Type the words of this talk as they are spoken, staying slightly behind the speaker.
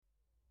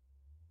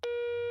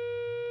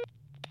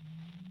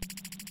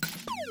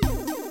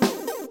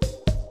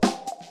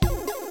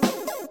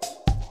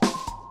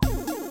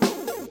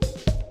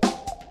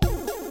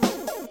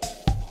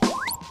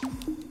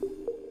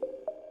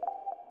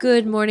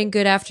Good morning,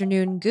 good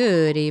afternoon,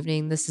 good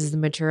evening. This is the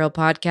Material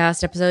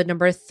Podcast, episode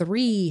number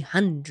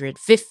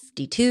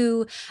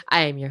 352.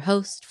 I am your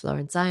host,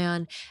 Florence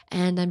Zion,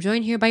 and I'm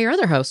joined here by your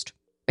other host,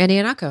 Andy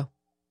Anako.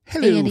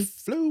 Hello, Hey, Andy.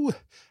 Flo.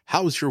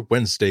 How's your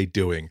Wednesday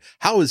doing?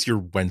 How is your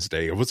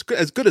Wednesday? It was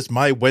as good as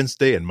my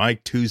Wednesday and my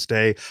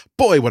Tuesday.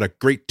 Boy, what a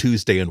great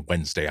Tuesday and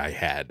Wednesday I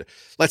had.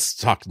 Let's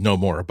talk no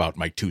more about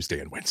my Tuesday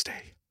and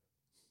Wednesday.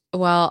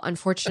 Well,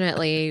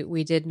 unfortunately,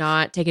 we did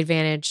not take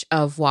advantage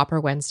of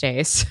Whopper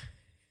Wednesdays,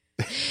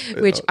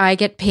 which I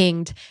get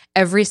pinged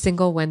every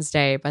single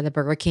Wednesday by the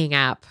Burger King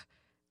app.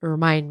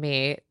 Remind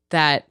me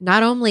that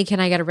not only can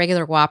I get a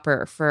regular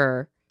Whopper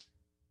for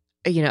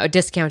a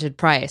discounted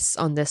price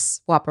on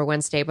this Whopper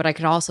Wednesday, but I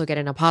could also get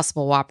an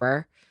Impossible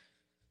Whopper.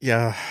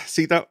 Yeah,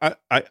 see that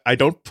I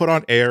don't put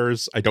on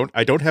airs. I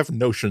don't have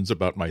notions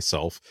about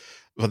myself.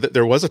 But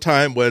there was a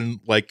time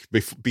when, like,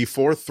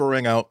 before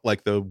throwing out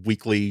like the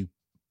weekly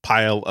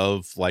pile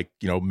of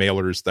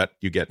mailers that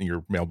you get in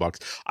your mailbox,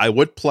 I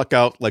would pluck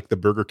out like the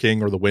Burger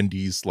King or the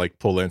Wendy's, like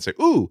pull in and say,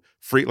 "Ooh,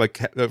 free! Like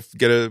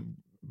get a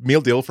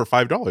meal deal for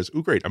 $5.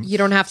 Ooh, great!" You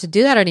don't have to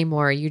do that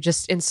anymore. You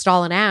just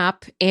install an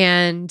app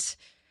and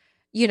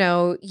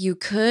you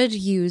could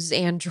use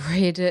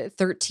Android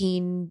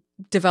 13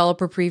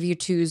 Developer Preview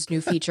 2's new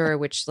feature,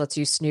 which lets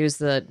you snooze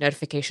the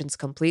notifications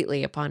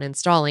completely upon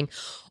installing,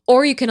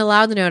 or you can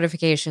allow the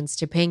notifications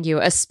to ping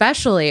you,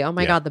 especially, oh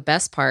my God, the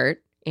best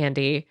part,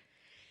 Andy,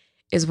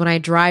 is when I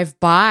drive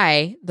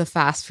by the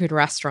fast food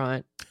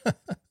restaurant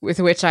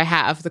with which I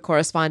have the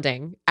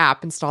corresponding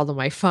app installed on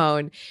my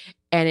phone.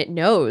 And it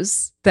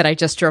knows that I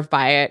just drove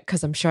by it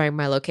because I'm showing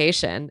my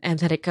location, and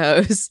then it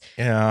goes,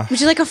 "Yeah, would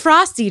you like a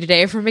Frosty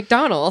today from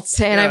McDonald's?"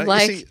 And I'm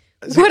like,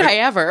 would I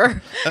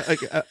ever?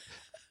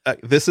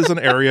 This is an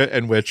area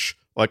in which,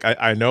 like,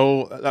 I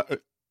know,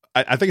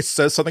 I think it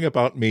says something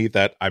about me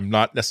that I'm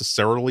not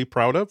necessarily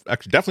proud of.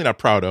 Actually, definitely not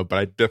proud of,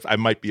 but I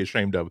might be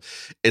ashamed of.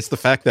 It's the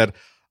fact that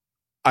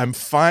I'm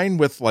fine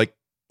with like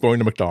going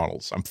to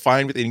McDonald's. I'm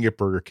fine with eating at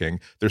Burger King.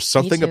 There's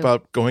something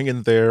about going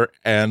in there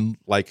and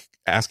like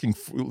using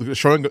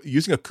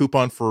a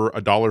coupon for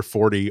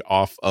 $1.40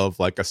 off of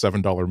like a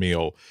 $7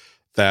 meal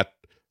that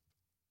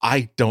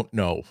I don't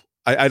know.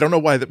 I don't know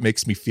why that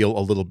makes me feel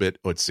a little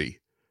bit utsy.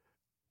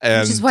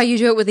 Which is why you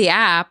do it with the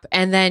app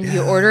and then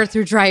you order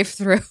through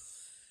drive-thru.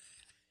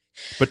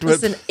 But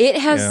listen, it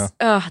has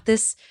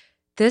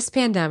this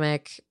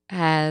pandemic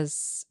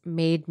has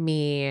made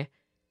me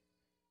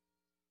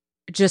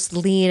just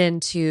lean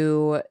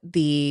into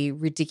the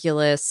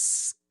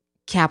ridiculous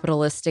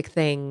capitalistic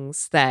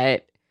things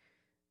that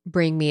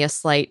bring me a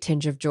slight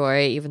tinge of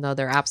joy, even though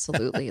they're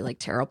absolutely like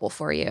terrible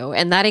for you.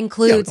 And that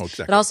includes,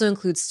 it also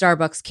includes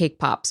Starbucks cake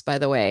pops, by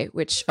the way,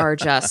 which are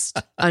just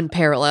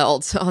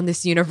unparalleled on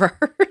this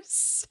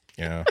universe.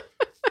 Yeah.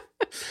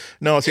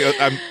 No, see,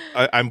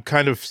 I'm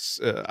kind of,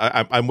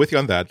 I'm with you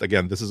on that.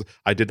 Again,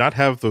 I did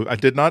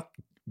not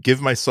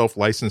give myself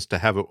license to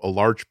have a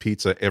large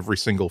pizza every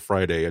single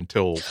Friday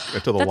until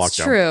the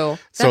lockdown.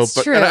 That's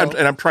true.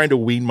 And I'm trying to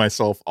wean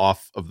myself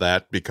off of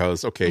that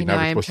because now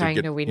I'm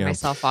trying to wean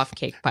myself off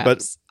cake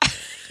pops.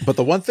 But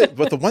the one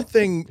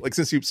thing, like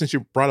since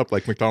you brought up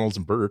like McDonald's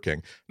and Burger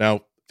King,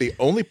 now the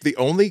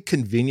only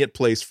convenient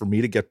place for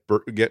me to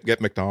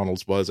get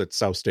McDonald's was at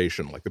South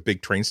Station, like the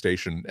big train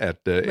station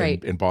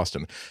in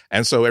Boston.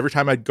 And so every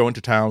time I'd go into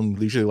town,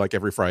 usually like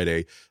every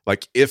Friday,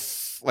 like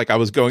if I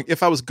was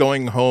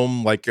going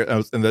home, like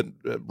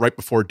right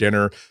before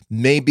dinner,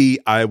 maybe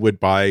I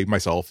would buy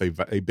myself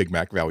a Big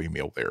Mac value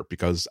meal there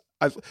because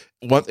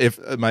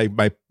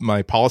my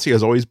policy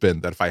has always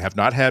been that if I have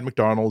not had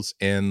McDonald's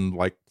in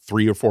like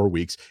 3 or 4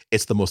 weeks,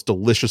 it's the most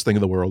delicious thing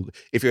in the world.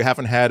 If you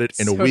haven't had it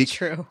in a week,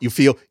 you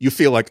feel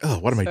like, oh,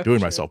 what am I doing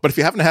to myself? But if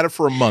you haven't had it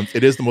for a month,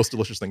 it is the most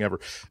delicious thing ever.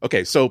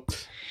 Okay, so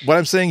what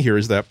I'm saying here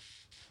is that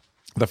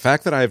the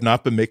fact that I have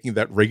not been making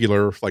that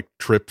regular like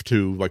trip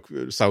to like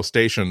South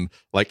Station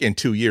like in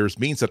 2 years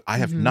means that I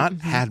have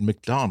not had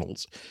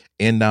McDonald's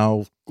in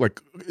now like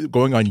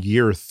going on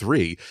year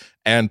 3.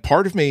 And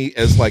part of me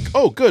is like,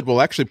 oh, good. Well,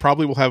 actually,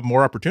 probably we'll have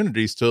more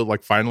opportunities to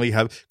like finally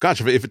have.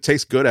 Gosh, if it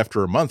tastes good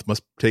after a month,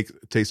 must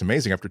taste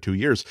amazing after 2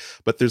 years.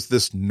 But there's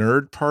this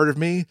nerd part of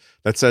me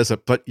that says,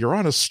 but you're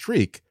on a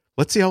streak.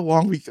 Let's see how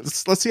long we can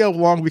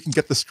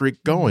get the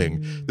streak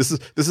going. This is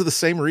the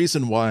same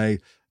reason why.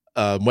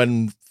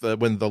 When the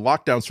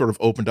lockdown sort of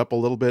opened up a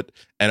little bit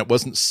and it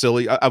wasn't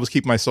silly, I was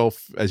keeping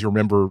myself, as you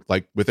remember,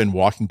 like within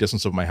walking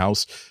distance of my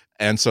house.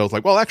 And so it's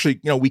like, well, actually,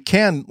 we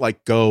can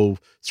like go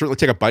certainly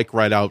take a bike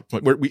ride out.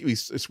 We're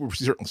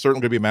certainly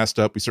going to be masked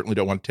up. We certainly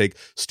don't want to take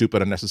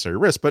stupid, unnecessary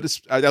risks, but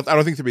I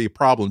don't think there'd be a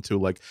problem to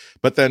like,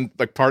 but then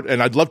like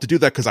and I'd love to do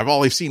that because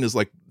all I've seen is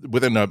like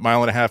within a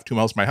mile and a half, 2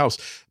 miles from my house.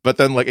 But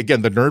then like,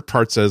 again, the nerd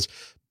part says,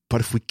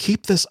 but if we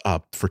keep this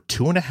up for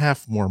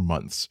 2.5 more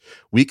months,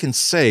 we can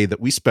say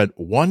that we spent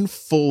 1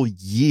 full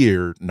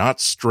year not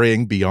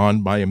straying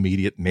beyond my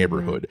immediate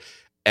neighborhood.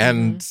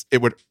 And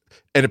it would,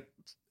 and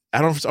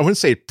I wouldn't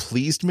say it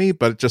pleased me,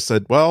 but it just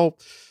said, well,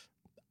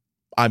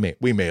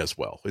 we may as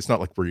well. It's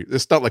not like we're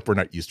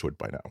not used to it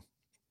by now.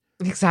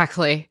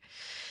 Exactly.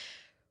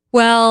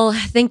 Well,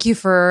 thank you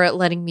for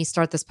letting me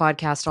start this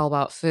podcast all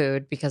about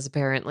food because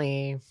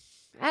apparently,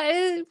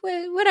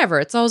 whatever,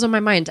 it's always on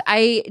my mind.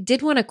 I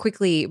did want to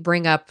quickly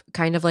bring up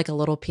kind of like a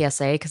little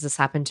PSA because this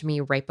happened to me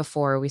right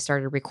before we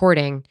started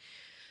recording,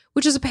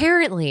 which is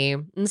apparently,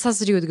 and this has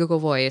to do with Google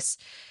Voice,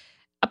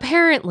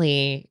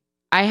 apparently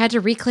I had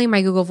to reclaim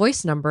my Google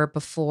Voice number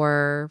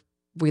before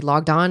we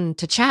logged on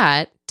to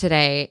chat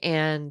today,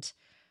 and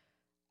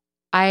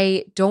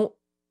I don't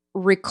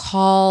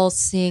recall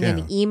seeing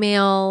an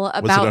email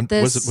about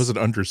this. Was it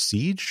under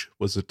siege?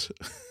 Was it?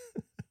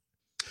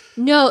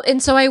 No.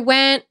 And so I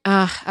went,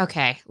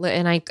 okay.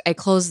 And I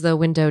closed the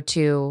window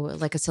too,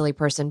 like a silly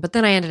person, but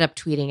then I ended up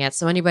tweeting it.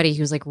 So anybody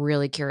who's like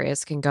really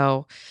curious can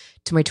go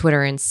to my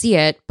Twitter and see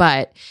it.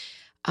 But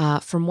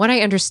from what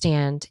I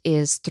understand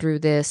is through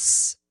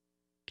this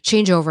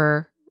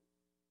changeover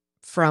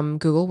from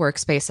Google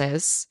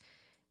Workspaces,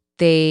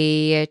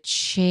 they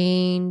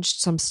changed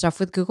some stuff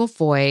with Google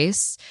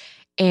Voice.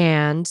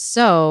 And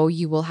so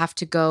you will have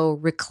to go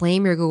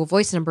reclaim your Google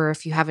Voice number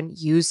if you haven't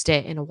used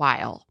it in a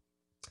while.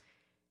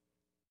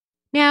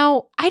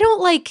 Now, I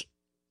don't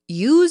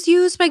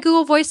use my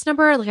Google Voice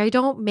number. Like I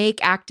don't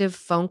make active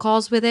phone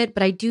calls with it,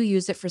 but I do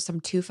use it for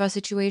some TUFA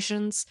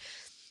situations.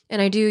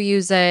 And I do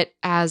use it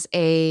as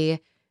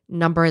a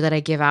number that I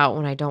give out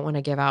when I don't want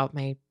to give out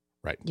my,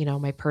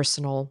 my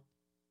personal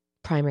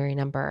primary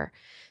number.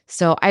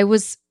 So I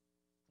was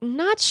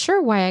not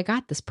sure why I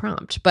got this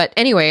prompt, but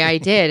anyway, I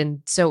did.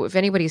 And so if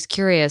anybody's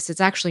curious,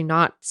 it's actually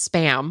not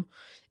spam,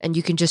 and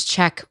you can just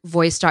check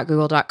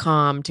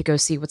voice.google.com to go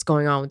see what's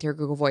going on with your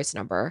Google Voice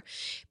number.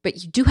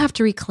 But you do have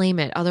to reclaim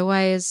it.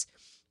 Otherwise,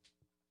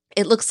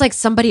 it looks like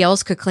somebody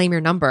else could claim your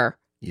number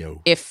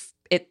if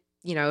it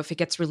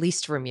gets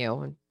released from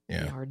you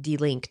or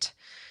delinked.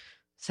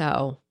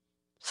 So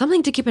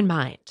something to keep in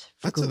mind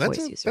for Google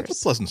Voice users.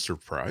 That's a pleasant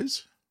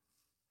surprise.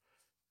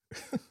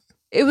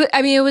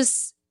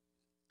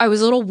 I was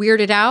a little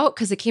weirded out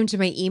because it came to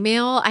my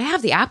email. I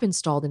have the app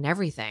installed and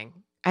everything.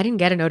 I didn't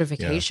get a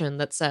notification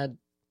that said.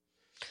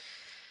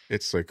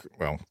 It's like,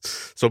 well,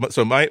 so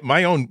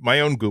my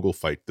own Google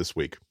fight this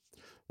week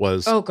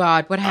was. Oh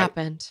God, what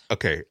happened?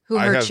 Who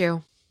hurt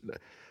you?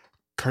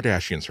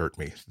 Kardashians hurt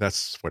me.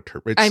 That's what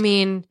hurt me.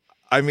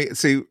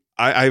 See,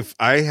 I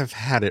have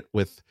had it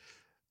with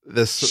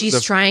this.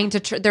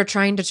 They're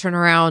trying to turn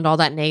around all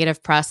that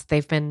negative press that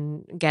they've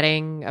been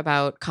getting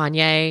about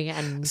Kanye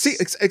and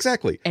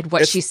exactly and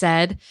what she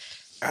said.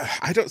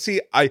 I don't see.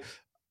 I'm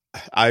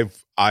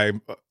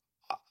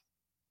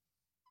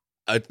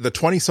the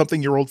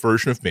 20-something-year-old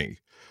version of me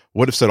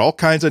would have said all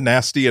kinds of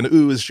nasty and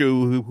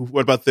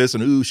what about this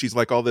and she's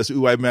like all this,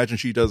 I imagine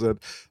she does it.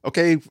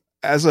 Okay,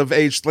 as of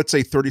age, let's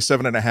say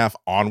 37 and a half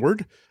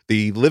onward,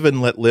 the live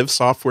and let live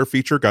software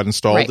feature got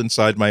installed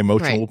inside my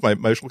emotional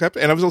cap.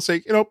 And I was going to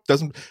say,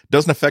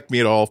 doesn't affect me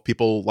at all. If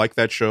people like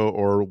that show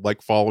or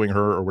like following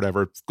her or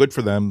whatever, it's good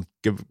for them.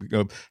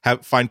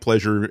 Find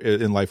pleasure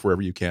in life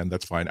wherever you can.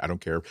 That's fine. I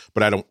don't care,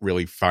 but I don't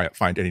really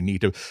find any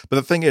need to. But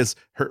the thing is,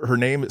 her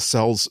name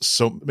sells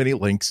so many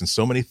links and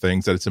so many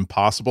things that it's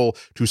impossible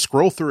to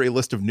scroll through a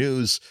list of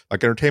news,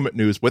 like entertainment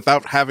news,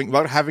 without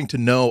having to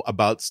know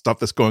about stuff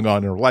that's going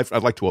on in her life.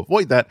 I'd like to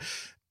avoid that.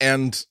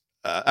 And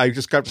I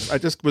not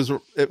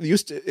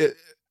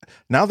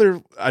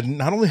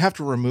only have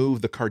to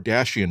remove the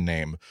Kardashian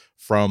name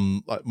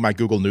from my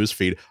Google News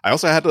feed, I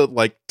also had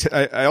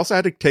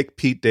to take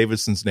Pete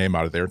Davidson's name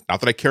out of there. Not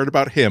that I cared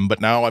about him, but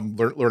now I'm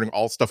learning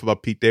all stuff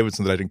about Pete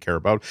Davidson that I didn't care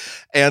about.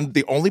 And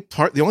the only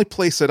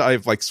place that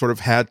I've sort of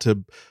had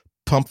to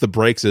pump the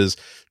brakes is,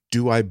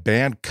 do I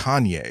ban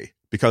Kanye?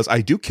 Because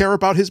I do care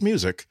about his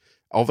music.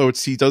 Although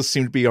he does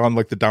seem to be on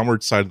the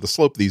downward side of the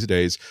slope these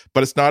days,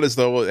 but it's not as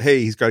though, hey,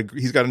 he's got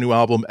a new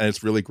album and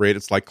it's really great.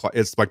 It's like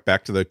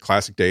back to the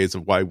classic days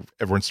of why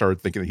everyone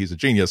started thinking that he's a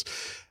genius.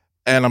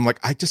 And I'm like,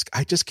 I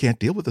just can't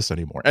deal with this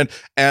anymore.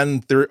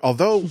 And there,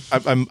 although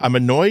I'm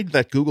annoyed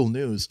that Google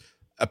News,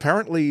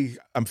 apparently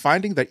I'm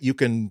finding that you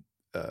can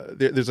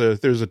there's a ...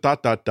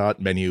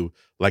 menu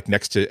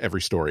next to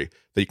every story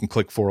that you can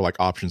click for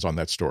options on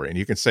that story, and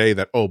you can say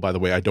that, oh, by the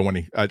way,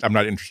 I'm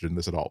not interested in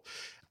this at all.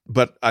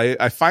 But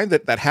I find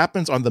that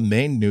happens on the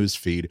main news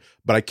feed,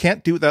 but I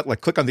can't do that.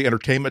 Click on the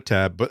entertainment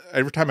tab. But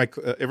every time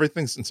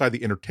everything's inside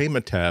the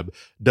entertainment tab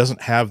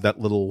doesn't have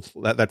that little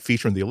that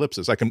feature in the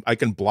ellipsis. I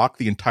can block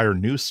the entire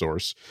news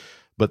source,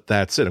 but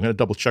that's it. I'm going to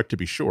double check to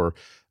be sure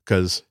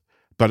but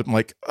I'm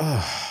like,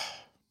 ugh.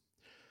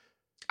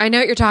 I know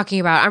what you're talking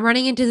about. I'm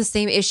running into the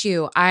same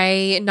issue.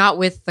 Not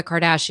with the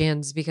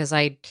Kardashians because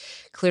I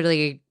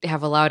clearly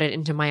have allowed it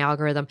into my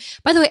algorithm.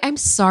 By the way, I'm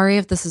sorry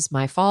if this is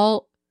my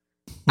fault.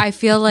 I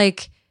feel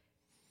like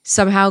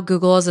somehow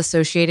Google has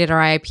associated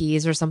our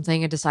IPs or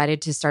something and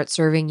decided to start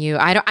serving you.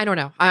 I don't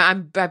know.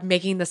 I'm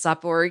making this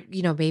up, or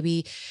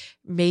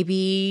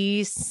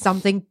maybe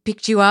something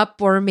picked you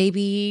up, or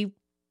maybe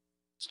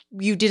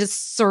you did a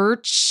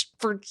search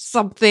for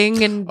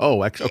something. And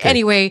okay.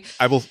 Anyway,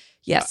 I will.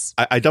 Yes,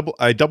 I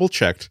double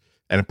checked,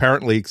 And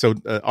apparently, so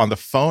on the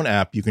phone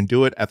app, you can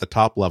do it at the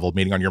top level,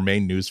 meaning on your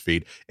main news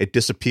feed. It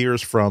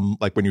disappears from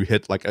like when you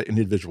hit like an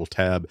individual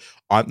tab.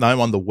 Now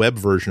I'm on the web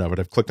version of it.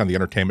 I've clicked on the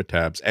entertainment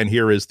tabs, and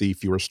here is the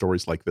fewer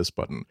stories like this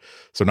button.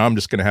 So now I'm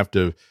just going to have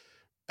to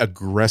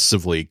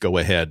aggressively go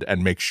ahead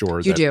and make sure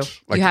you do.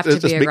 Like, you have to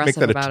be aggressive make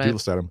that about a to-do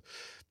list item.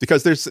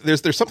 Because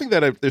there's something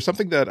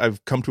that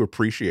I've come to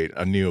appreciate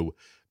anew,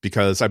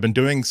 because I've been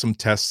doing some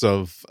tests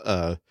of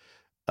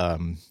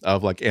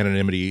like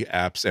anonymity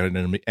apps,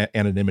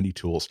 anonymity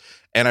tools,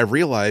 and I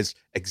realized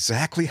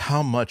exactly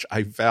how much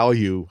I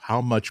value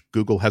how much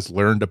Google has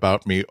learned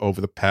about me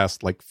over the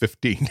past like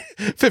 15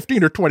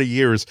 or 20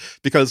 years,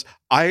 because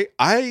I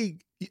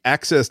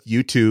accessed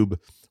YouTube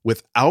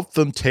without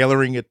them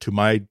tailoring it to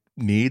my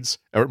needs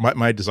or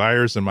my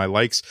desires and my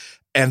likes,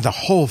 and the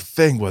whole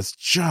thing was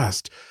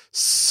just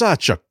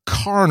such a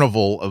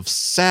carnival of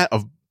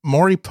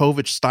Maury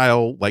Povich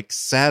style like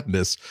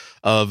sadness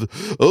of,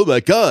 oh my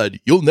God,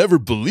 you'll never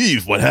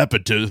believe what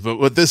happened to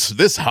what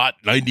this hot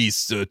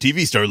 90s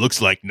TV star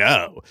looks like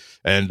now,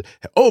 and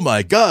oh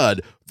my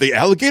God, the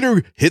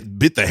alligator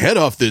bit the head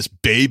off this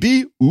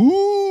baby.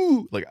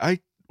 Ooh, like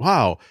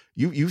wow,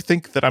 you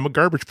think that I'm a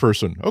garbage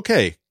person?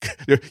 Okay,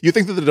 you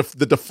think that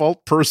the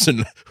default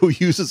person who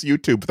uses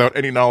YouTube without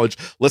any knowledge,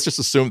 let's just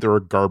assume they're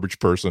a garbage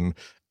person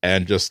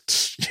and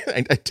just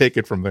I take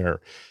it from there.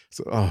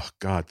 So, oh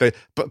God,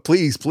 but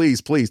please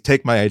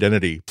take my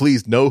identity.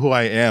 Please know who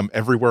I am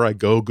everywhere I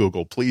go.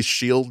 Google, please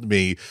shield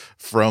me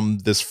from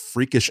this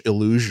freakish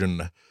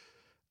illusion.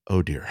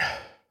 Oh dear.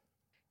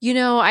 You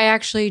know, I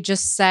actually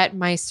just set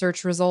my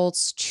search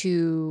results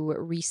to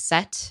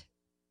reset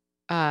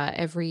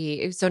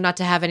so not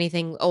to have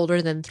anything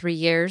older than 3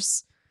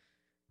 years.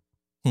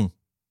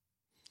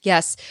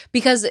 Yes,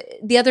 because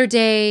the other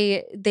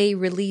day they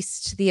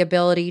released the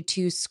ability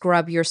to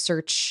scrub your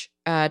search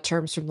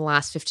terms from the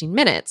last 15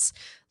 minutes,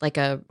 like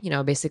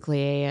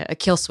basically a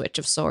kill switch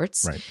of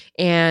sorts. Right.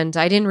 And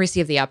I didn't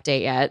receive the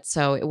update yet,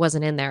 so it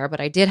wasn't in there, but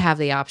I did have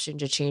the option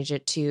to change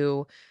it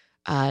to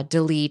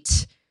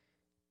delete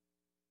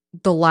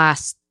the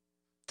last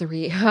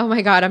 3. Oh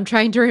my God, I'm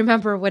trying to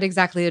remember what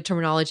exactly the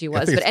terminology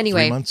was. But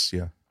anyway, 3 months,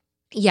 yeah.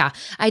 Yeah,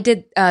 I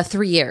did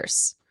 3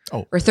 years.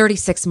 Oh. Or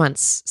 36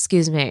 months,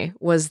 excuse me,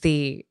 was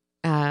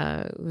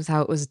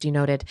how it was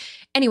denoted.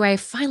 Anyway, I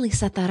finally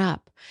set that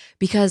up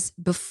because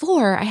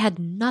before I had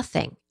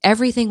nothing.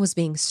 Everything was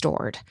being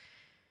stored.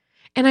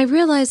 And I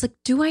realized, like,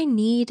 do I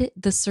need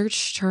the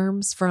search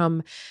terms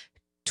from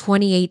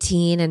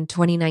 2018 and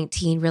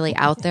 2019 really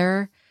out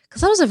there?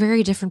 Because I was a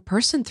very different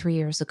person 3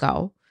 years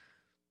ago.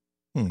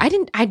 I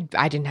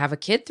didn't have a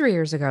kid 3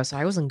 years ago, so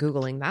I wasn't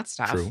Googling that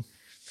stuff. True.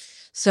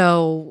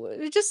 So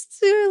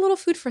just a little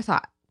food for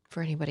thought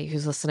for anybody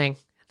who's listening,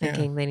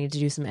 thinking they need to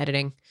do some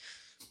editing.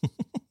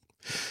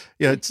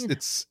 Yeah,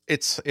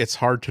 it's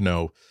hard to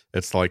know.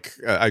 It's like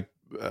I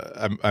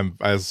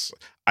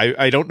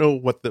don't know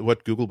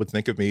what Google would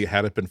think of me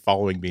had it been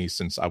following me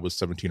since I was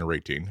 17 or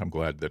 18. I'm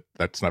glad that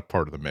that's not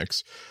part of the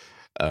mix,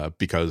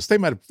 because they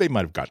might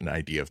have gotten an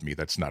idea of me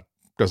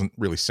doesn't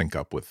really sync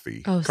up with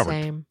the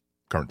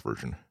current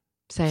version.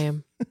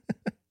 Same.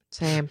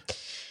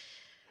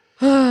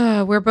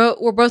 We're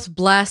both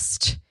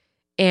blessed,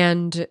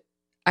 and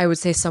I would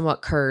say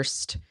somewhat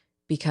cursed,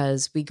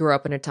 because we grew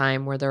up in a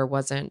time where there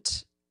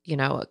wasn't,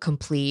 a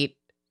complete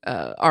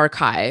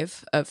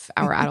archive of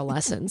our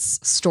adolescence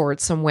stored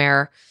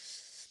somewhere.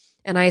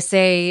 And I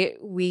say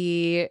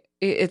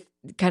it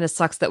kind of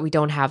sucks that we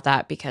don't have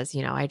that, because,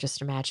 I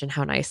just imagine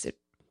how nice it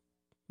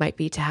might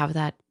be to have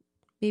that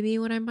maybe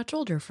when I'm much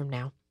older from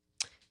now.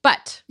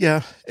 But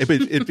yeah,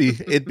 it'd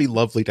be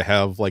lovely to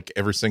have like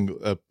every single.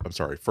 I'm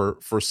sorry,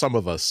 for some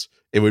of us,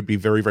 it would be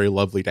very, very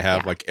lovely to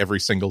have like every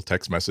single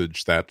text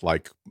message that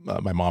like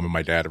my mom and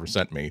my dad ever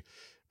sent me.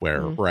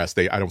 Whereas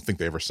I don't think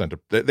they ever sent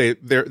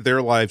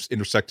their lives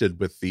intersected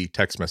with the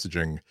text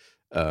messaging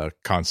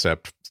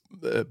concept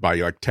by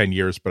like 10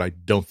 years, but I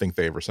don't think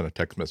they ever sent a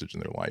text message in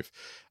their life.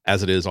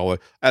 As it is, all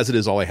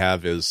I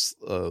have is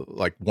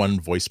like one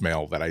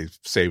voicemail that I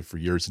saved for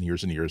years and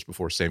years and years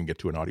before saving it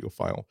to an audio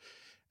file.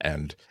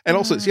 And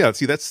also,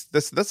 see, that's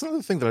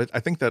another thing that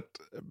I think that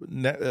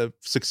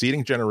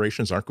succeeding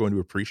generations aren't going to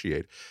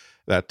appreciate,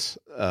 that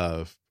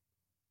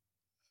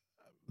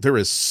there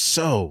is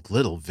so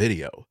little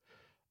video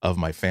of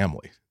my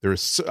family.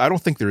 I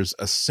don't think there's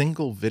a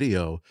single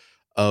video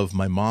of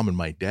my mom and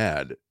my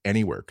dad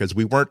anywhere, because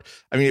we weren't.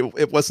 I mean,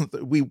 it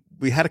wasn't. We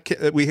had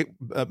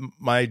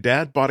my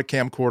dad bought a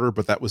camcorder,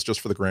 but that was just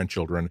for the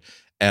grandchildren,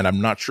 and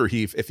I'm not sure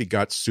if he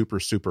got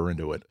super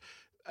into it.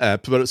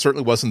 But it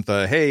certainly wasn't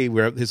hey,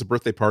 here's a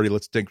birthday party,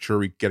 let's make sure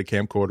we get a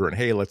camcorder, and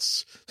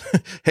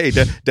hey,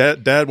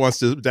 dad wants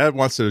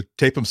to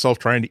tape himself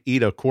trying to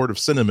eat a quart of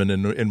cinnamon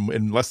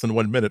in less than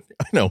 1 minute.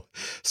 I know.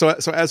 So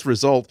as a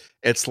result,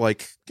 it's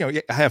like,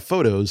 I have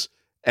photos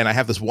and I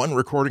have this one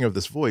recording of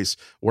this voice,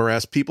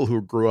 whereas people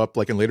who grew up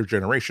like in later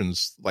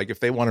generations, like if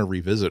they want to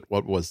revisit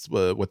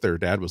what their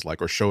dad was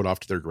like or show it off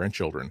to their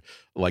grandchildren,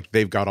 like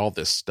they've got all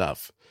this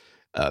stuff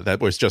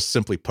that was just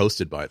simply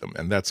posted by them,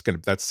 and that's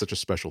such a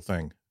special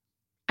thing.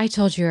 I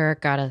told you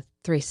Eric got a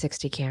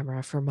 360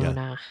 camera for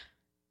Mona.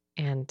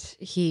 And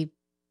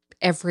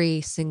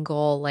every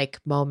single like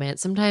moment,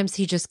 sometimes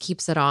he just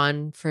keeps it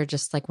on for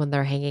just like when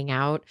they're hanging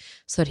out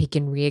so that he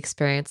can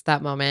re-experience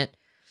that moment.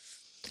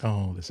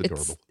 Oh, that's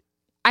adorable.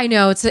 I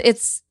know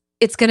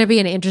it's going to be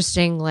an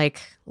interesting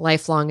like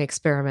lifelong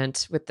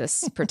experiment with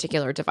this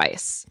particular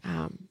device.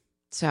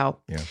 So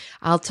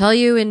I'll tell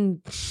you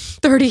in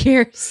 30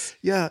 years.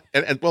 Yeah.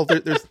 And well,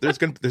 there's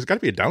got to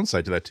be a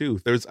downside to that too.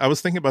 I was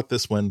thinking about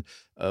this when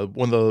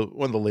one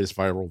of the latest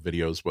viral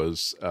videos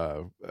was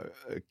a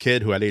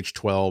kid who at age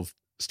 12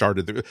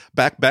 started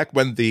back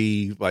when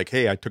the like,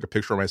 hey, I took a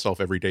picture of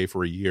myself every day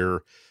for a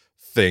year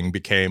thing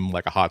became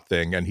like a hot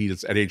thing. And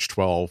he's at age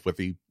 12 with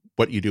the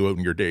what you do when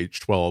you're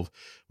age 12,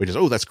 which is,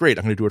 oh, that's great,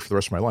 I'm going to do it for the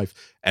rest of my life.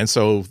 And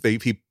so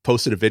he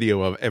posted a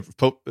video of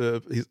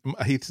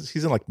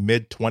he's in like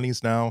mid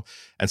 20s now,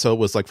 and so it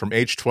was like from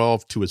age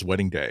 12 to his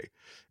wedding day.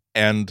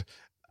 And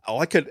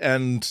I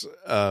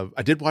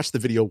did watch the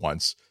video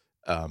once,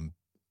 and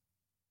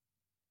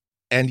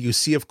you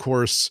see, of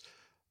course,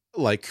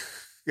 like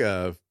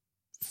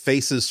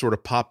faces sort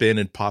of pop in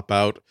and pop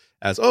out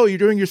as, oh, you're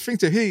doing your thing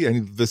to he,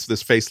 and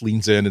this face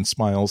leans in and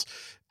smiles.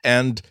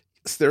 And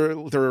there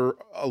are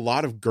a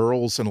lot of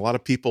girls and a lot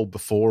of people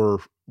before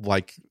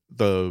like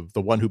the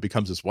one who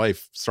becomes his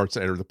wife starts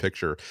to enter the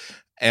picture.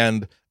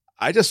 And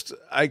I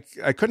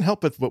couldn't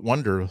help but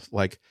wonder,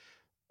 like,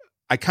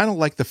 I kind of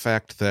like the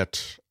fact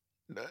that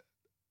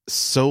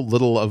so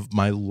little of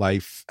my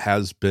life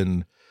has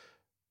been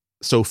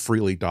so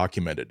freely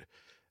documented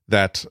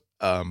that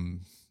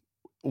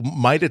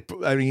might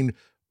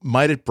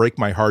it break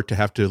my heart to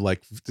have to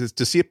like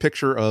to see a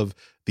picture of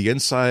the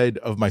inside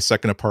of my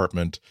second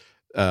apartment,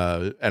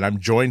 and I'm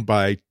joined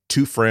by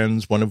two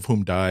friends, one of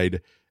whom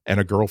died, and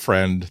a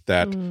girlfriend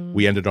that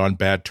we ended on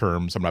bad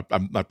terms. I'm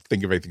not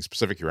thinking of anything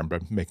specific here. I'm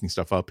making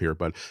stuff up here,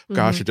 but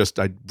gosh,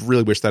 I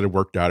really wish that had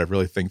worked out. I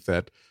really think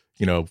that,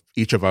 you know,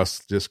 each of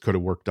us just could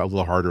have worked a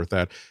little harder at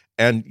that.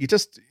 And you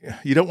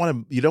don't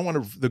want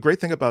to, the great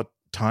thing about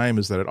time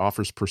is that it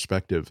offers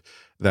perspective,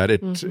 that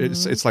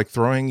it's like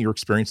throwing your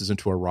experiences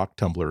into a rock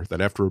tumbler,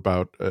 that after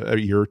about a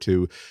year or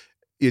two,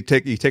 you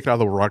take it out of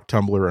the rock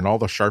tumbler and all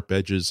the sharp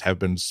edges have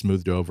been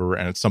smoothed over,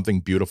 and it's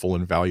something beautiful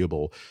and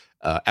valuable,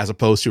 as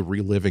opposed to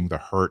reliving the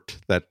hurt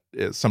that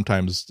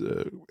sometimes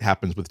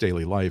happens with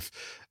daily life.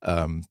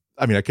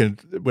 I mean,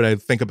 when I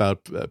think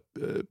about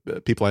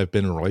people I've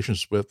been in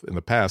relationships with in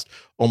the past,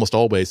 almost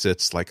always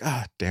it's like,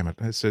 damn it.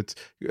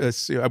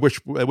 I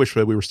wish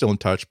we were still in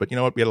touch, but you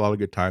know what? We had a lot of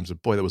good times,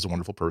 and boy, that was a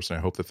wonderful person. I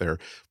hope that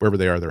wherever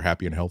they are, they're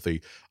happy and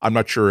healthy. I'm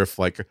not sure if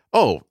like,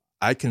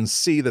 I can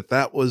see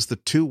that was the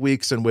 2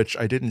 weeks in which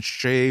I didn't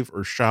shave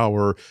or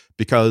shower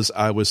because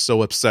I was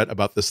so upset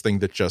about this thing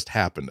that just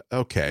happened.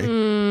 Okay.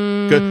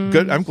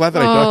 Good. I'm glad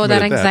that I documented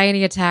that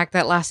anxiety attack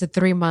that lasted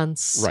 3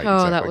 months. Right. Oh,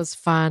 exactly. That was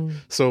fun.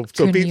 So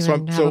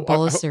have a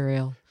bowl of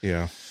cereal.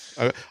 Yeah.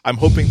 I'm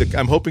hoping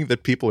that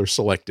people are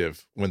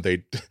selective when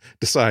they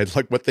decide,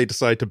 like, what they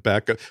decide to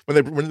back up,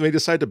 when they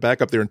decide to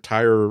back up their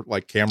entire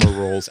like camera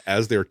rolls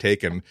as they're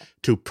taken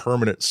to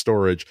permanent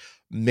storage.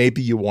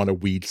 Maybe you want to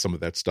weed some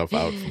of that stuff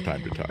out from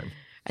time to time.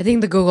 I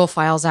think the Google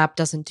Files app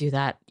doesn't do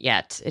that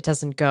yet. It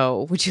doesn't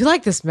go, would you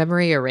like this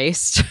memory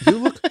erased?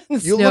 You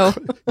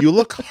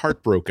look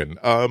heartbroken.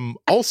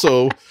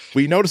 Also,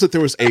 we noticed that there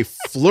was a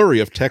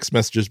flurry of text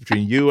messages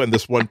between you and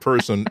this one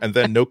person, and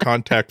then no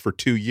contact for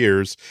 2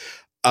 years.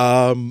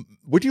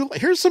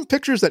 Here's some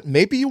pictures that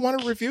maybe you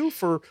want to review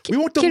we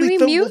won't delete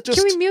them.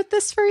 Can we mute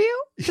this for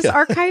you? Just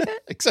archive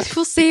it? Exactly.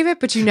 We'll save it,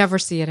 but you never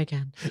see it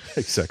again.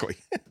 Exactly.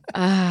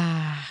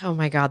 Oh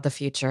my God, the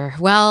future.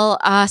 Well,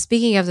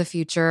 speaking of the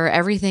future,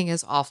 everything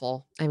is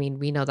awful. I mean,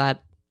 we know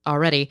that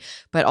already,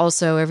 but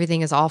also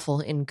everything is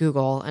awful in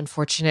Google.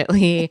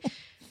 Unfortunately,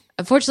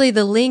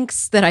 the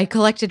links that I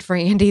collected for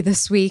Andy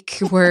this week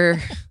were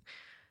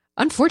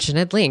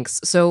unfortunate links.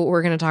 So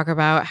we're going to talk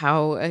about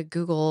how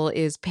Google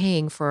is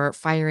paying for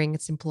firing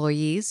its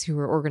employees who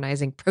are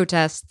organizing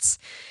protests.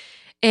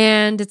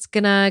 And it's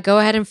going to go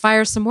ahead and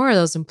fire some more of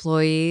those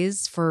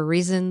employees for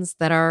reasons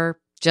that are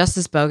just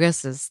as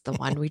bogus as the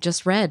one we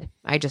just read.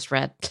 We just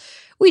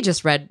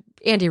read.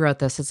 Andy wrote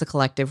this. It's a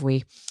collective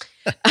we.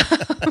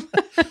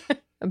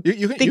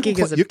 You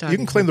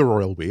can claim the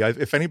royal we.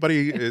 If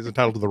anybody is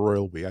entitled to the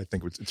royal we, I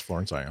think it's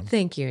Florence Ion.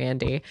 Thank you,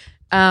 Andy.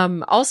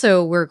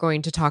 Also, we're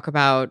going to talk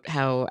about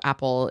how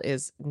Apple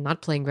is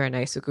not playing very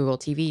nice with Google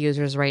TV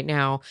users right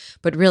now,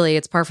 but really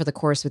it's par for the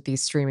course with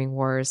these streaming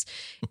wars.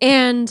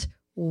 And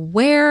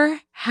where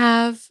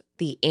have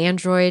the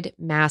Android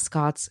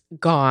mascots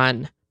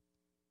gone?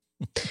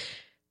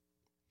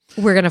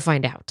 We're going to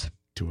find out.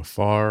 To a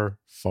far,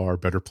 far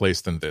better place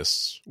than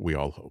this, we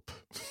all hope.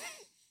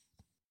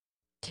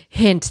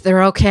 Hint,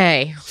 they're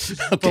okay.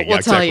 Okay, we'll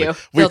tell you.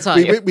 They'll tell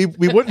you.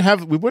 We wouldn't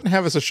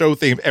have as a show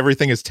theme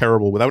everything is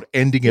terrible without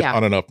ending it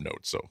on an up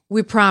note. So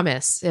we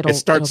promise it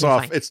starts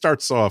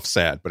off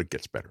sad, but it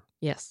gets better.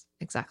 Yes,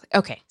 exactly.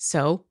 Okay,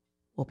 so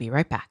we'll be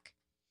right back.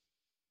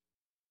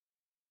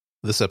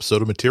 This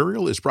episode of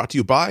Material is brought to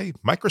you by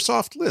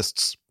Microsoft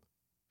Lists.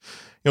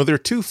 There are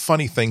two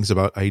funny things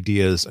about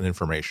ideas and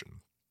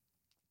information.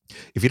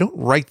 If you don't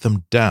write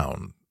them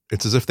down,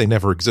 it's as if they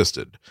never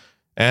existed,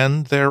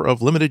 and they're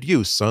of limited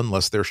use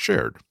unless they're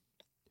shared.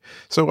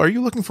 So are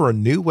you looking for a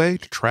new way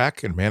to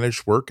track and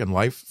manage work and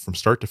life from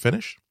start to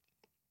finish?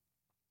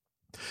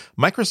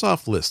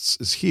 Microsoft Lists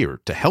is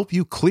here to help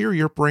you clear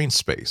your brain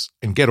space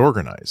and get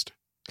organized.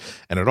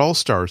 And it all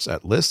starts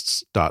at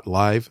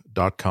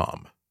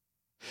lists.live.com.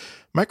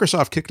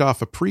 Microsoft kicked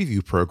off a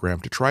preview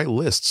program to try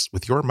Lists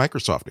with your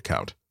Microsoft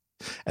account,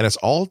 and it's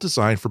all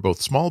designed for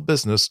both small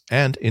business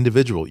and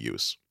individual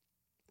use.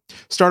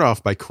 Start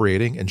off by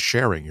creating and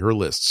sharing your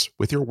lists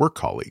with your work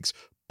colleagues,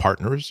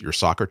 partners, your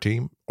soccer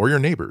team, or your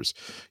neighbors.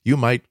 You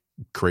might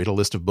create a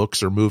list of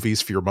books or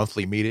movies for your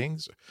monthly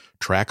meetings,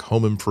 track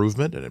home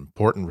improvement and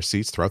important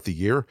receipts throughout the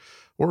year,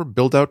 or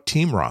build out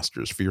team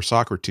rosters for your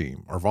soccer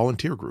team or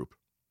volunteer group.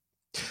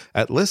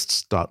 At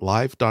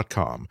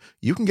lists.live.com,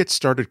 you can get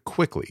started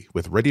quickly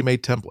with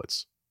ready-made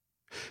templates.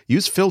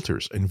 Use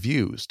filters and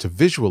views to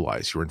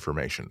visualize your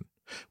information,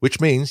 which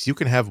means you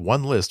can have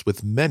one list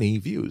with many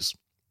views.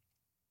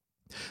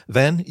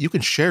 Then you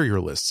can share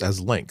your lists as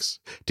links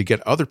to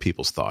get other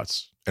people's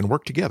thoughts and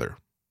work together.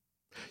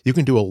 You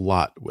can do a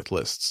lot with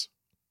lists.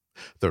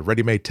 The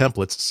ready-made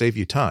templates save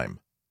you time.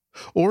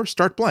 Or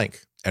start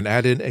blank and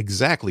add in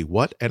exactly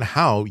what and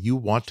how you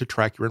want to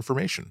track your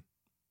information.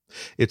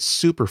 It's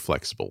super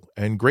flexible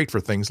and great for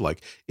things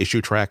like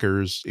issue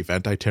trackers,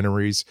 event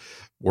itineraries,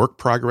 work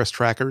progress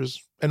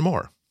trackers, and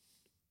more.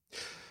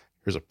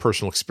 Here's a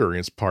personal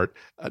experience part.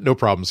 No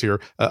problems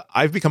here.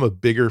 I've become a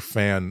bigger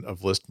fan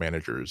of list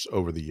managers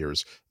over the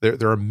years.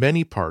 There are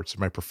many parts of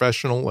my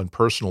professional and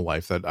personal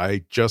life that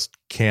I just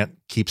can't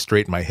keep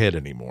straight in my head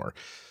anymore.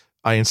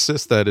 I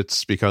insist that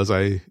it's because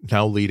I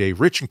now lead a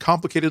rich and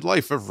complicated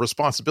life of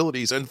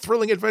responsibilities and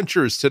thrilling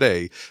adventures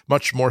today,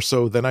 much more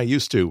so than I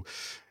used to.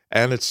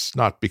 And it's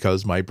not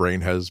because my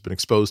brain has been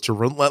exposed to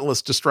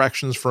relentless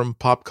distractions from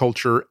pop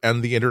culture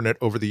and the internet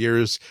over the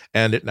years,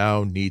 and it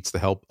now needs the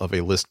help of a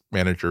list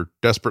manager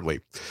desperately.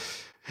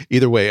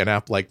 Either way, an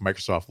app like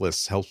Microsoft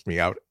Lists helps me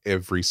out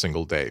every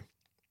single day.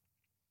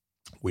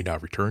 We now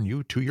return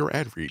you to your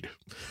ad read.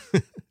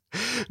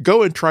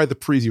 Go and try the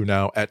preview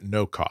now at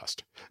no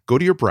cost. Go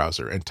to your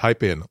browser and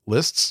type in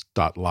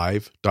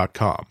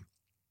lists.live.com.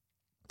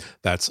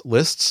 That's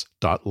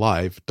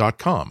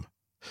lists.live.com.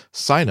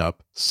 Sign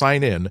up,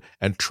 sign in,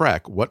 and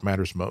track what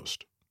matters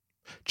most.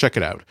 Check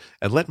it out,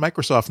 and let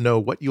Microsoft know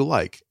what you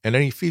like and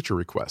any feature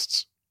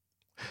requests.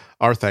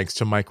 Our thanks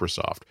to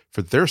Microsoft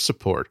for their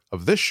support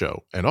of this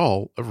show and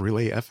all of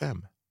Relay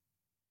FM.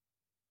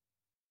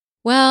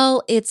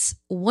 Well, it's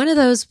one of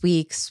those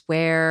weeks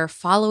where,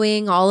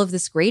 following all of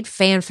this great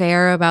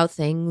fanfare about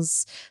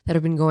things that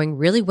have been going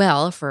really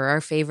well for our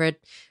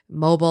favorite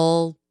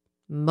mobilized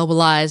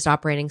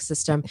operating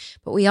system,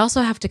 but we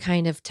also have to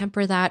kind of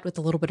temper that with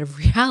a little bit of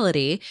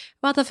reality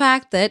about the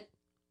fact that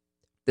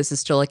this is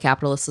still a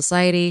capitalist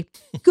society.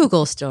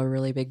 Google is still a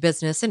really big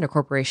business and a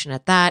corporation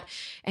at that.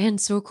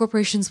 And so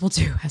corporations will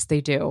do as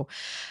they do.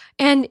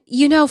 And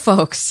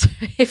folks,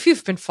 if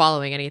you've been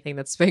following anything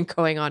that's been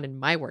going on in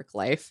my work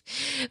life,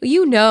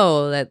 you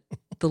know that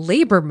the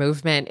labor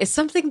movement is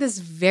something that's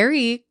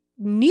very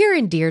near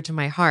and dear to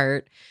my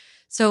heart.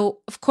 So,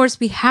 of course,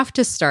 we have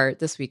to start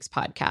this week's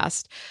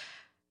podcast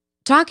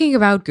talking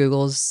about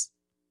Google's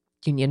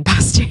union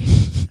busting.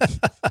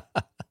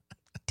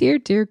 Dear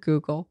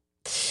Google.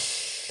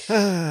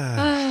 Right?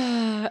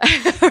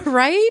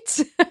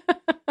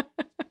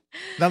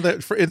 Now,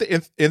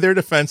 that in their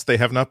defense, they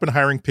have not been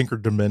hiring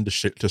Pinkerton to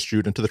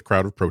shoot into the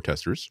crowd of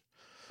protesters.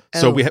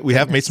 So we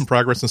have made some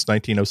progress since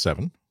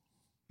 1907.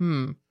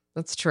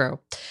 That's true.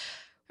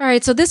 All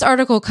right, so this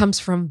article comes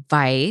from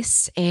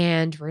Vice,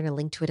 and we're going to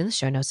link to it in the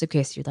show notes in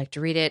case you'd like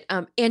to read it.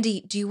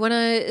 Andy, do you want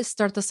to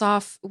start this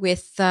off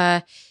with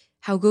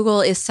how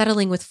Google is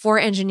settling with 4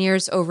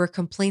 engineers over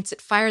complaints it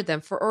fired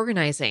them for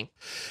organizing?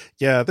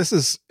 Yeah, this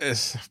is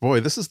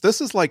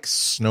like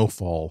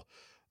snowfall.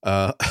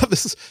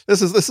 This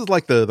is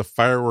like the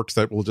fireworks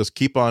that will just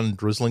keep on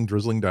drizzling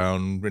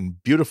down in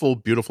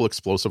beautiful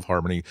explosive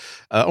harmony,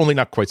 only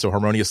not quite so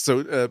harmonious.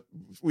 So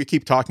we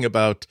keep talking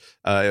about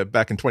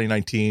back in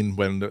 2019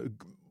 when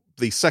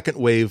the second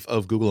wave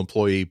of Google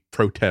employee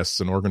protests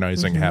and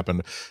organizing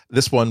happened.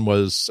 This one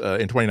was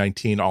in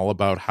 2019 all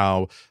about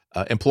how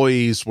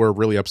employees were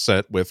really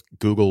upset with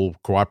Google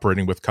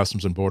cooperating with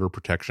Customs and Border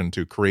Protection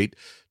to create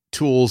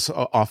tools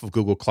off of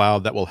Google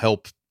Cloud that will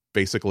help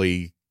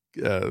basically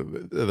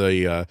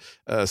the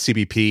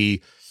CBP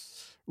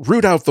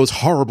root out those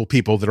horrible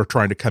people that are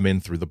trying to come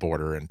in through the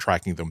border and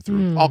tracking them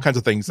through all kinds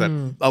of things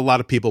that a lot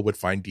of people would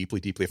find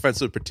deeply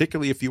offensive,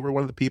 particularly if you were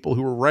one of the people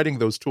who were writing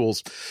those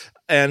tools.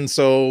 And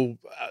so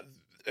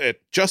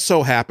it just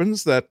so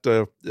happens that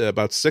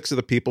about 6 of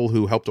the people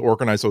who helped to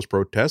organize those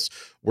protests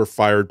were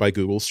fired by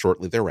Google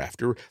shortly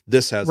thereafter.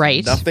 This has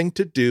nothing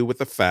to do with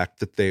the fact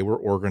that they were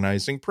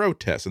organizing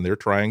protests and they're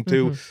trying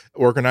to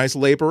organize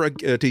labor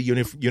to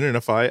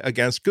unify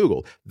against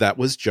Google. That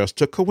was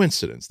just a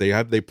coincidence.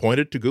 They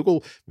pointed to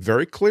Google,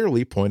 very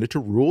clearly pointed to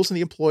rules in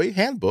the employee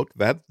handbook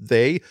that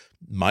they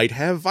might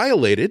have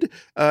violated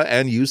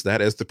and used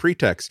that as the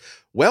pretext.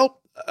 Well,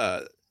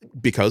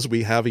 because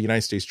we have a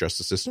United States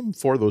justice system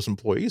for those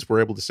employees, we're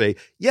able to say,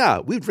 yeah,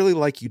 we'd really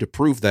like you to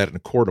prove that in a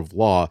court of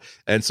law.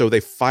 And so they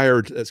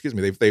filed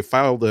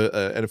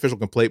an official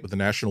complaint with the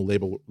National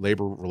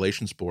Labor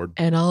Relations Board.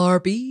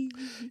 NLRB.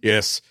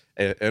 Yes,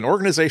 an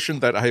organization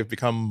that I have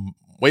become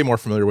way more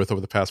familiar with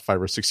over the past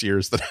 5 or 6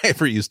 years than I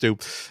ever used to.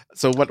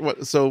 So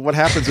what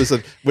happens is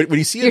that when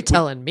you see You're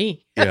telling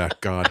me. Yeah,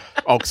 God.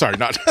 Oh, sorry,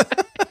 not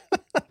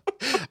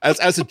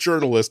as a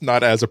journalist,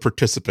 not as a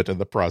participant in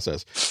the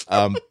process.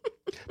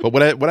 But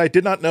what I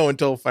did not know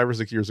until 5 or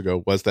 6 years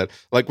ago was that,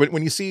 like,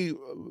 when you see,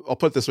 I'll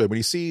put it this way, when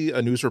you see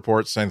a news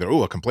report saying that,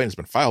 a complaint has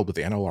been filed with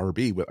the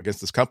NLRB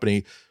against this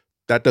company,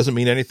 that doesn't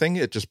mean anything.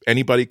 It just,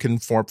 anybody can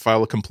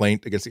file a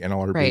complaint against the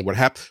NLRB.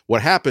 Right.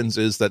 What happens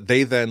is that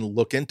they then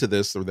look into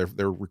this, or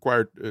they're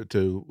required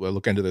to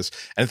look into this,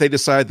 and if they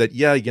decide that,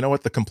 yeah, you know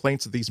what, the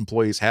complaints that these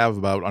employees have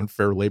about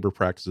unfair labor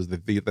practices,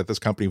 that this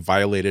company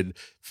violated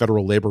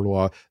federal labor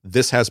law,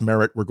 this has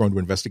merit, we're going to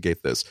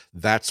investigate this.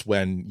 That's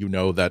when you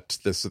know that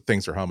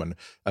things are humming,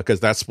 because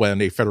that's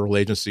when a federal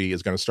agency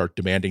is going to start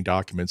demanding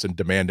documents and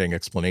demanding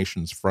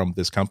explanations from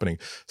this company.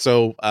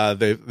 So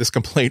this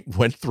complaint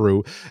went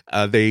through.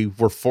 They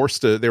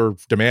were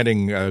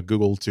demanding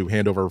Google to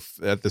hand over,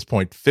 at this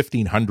point,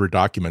 1,500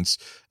 documents,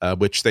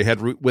 which they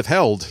had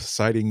withheld,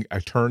 citing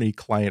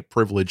attorney-client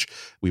privilege.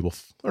 We will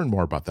learn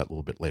more about that a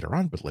little bit later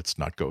on, but let's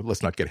not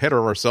get ahead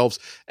of ourselves.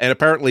 And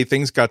apparently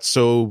things got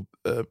so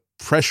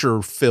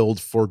pressure filled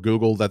for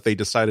Google that they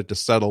decided to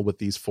settle with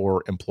these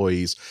 4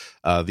 employees.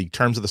 The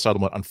terms of the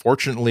settlement,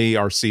 unfortunately,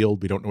 are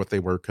sealed. We don't know what they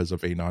were because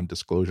of a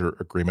non-disclosure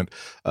agreement.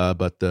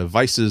 But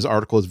Vice's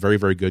article is very,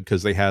 very good,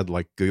 because they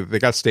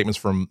got statements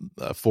from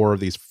 4 of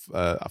these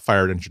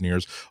fired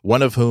engineers,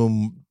 one of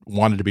whom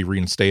wanted to be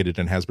reinstated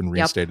and has been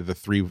reinstated. The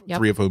three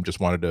of whom just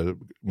wanted to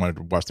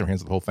wash their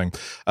hands of the whole thing.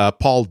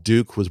 Paul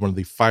Duke was one of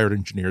the fired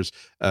engineers,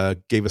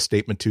 gave a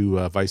statement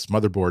to Vice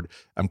Motherboard.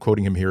 I'm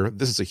quoting him here.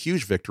 "This is a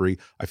huge victory.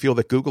 I feel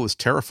that Google is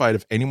terrified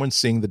of anyone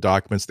seeing the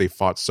documents they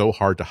fought so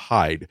hard to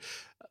hide.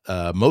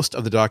 Most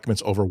of the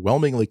documents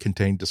overwhelmingly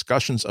contain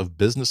discussions of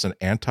business and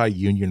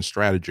anti-union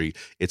strategy.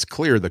 It's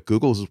clear that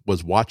Google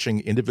was watching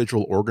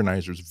individual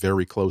organizers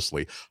very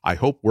closely. I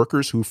hope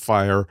workers who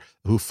file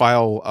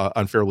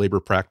unfair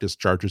labor practice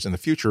charges in the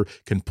future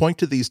can point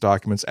to these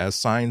documents as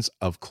signs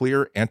of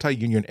clear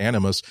anti-union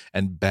animus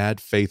and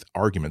bad faith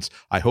arguments.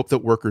 I hope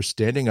that workers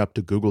standing up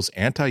to Google's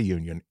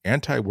anti-union,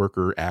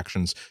 anti-worker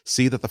actions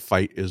see that the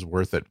fight is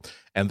worth it."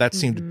 And that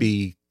seemed to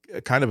be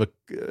kind of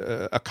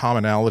a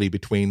commonality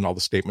between all the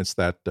statements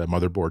that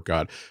Motherboard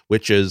got,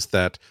 which is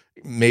that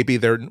maybe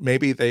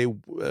they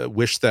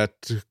wish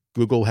that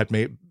Google had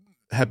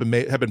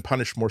been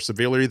punished more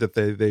severely, that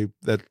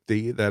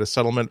that a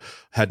settlement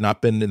had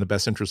not been in the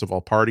best interest of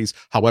all parties.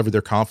 However,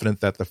 they're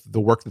confident that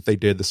the work that they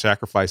did, the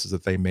sacrifices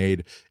that they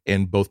made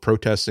in both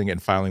protesting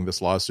and filing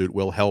this lawsuit,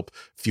 will help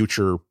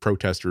future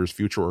protesters,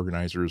 future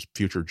organizers,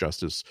 future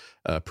justice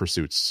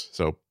pursuits.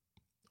 So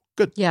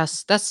good.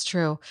 Yes, that's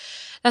true.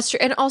 That's true.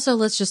 And also,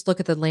 let's just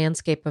look at the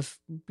landscape of,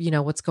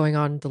 what's going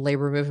on in the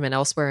labor movement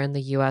elsewhere in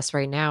the US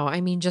right now.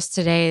 I mean, just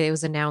today it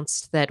was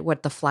announced that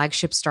the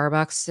flagship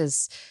Starbucks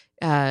is,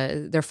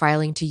 they're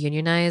filing to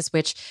unionize,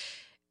 which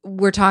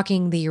we're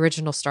talking the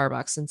original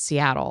Starbucks in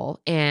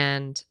Seattle.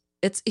 And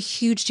it's a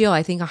huge deal.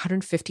 I think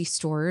 150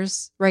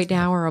 stores right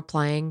now are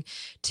applying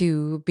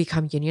to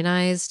become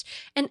unionized.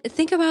 And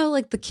think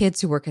about the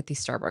kids who work at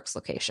these Starbucks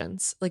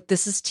locations.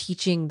 This is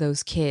teaching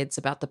those kids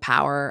about the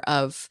power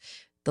of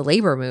the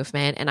labor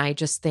movement. And I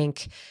just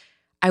think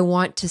I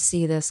want to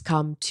see this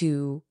come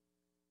to,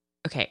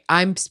 okay,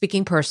 I'm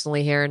speaking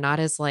personally here, not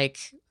as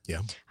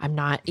I'm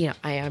not,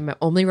 I am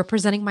only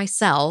representing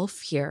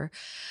myself here.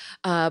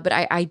 But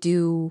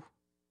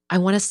I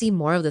want to see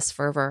more of this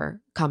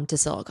fervor come to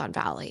Silicon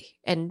Valley.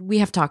 And we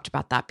have talked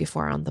about that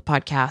before on the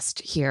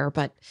podcast here,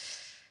 but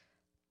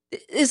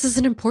this is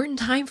an important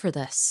time for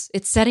this.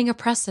 It's setting a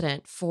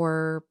precedent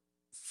for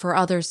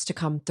others to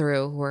come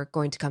through who are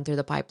going to come through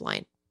the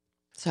pipeline.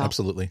 So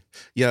absolutely.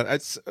 Yeah,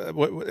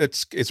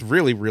 it's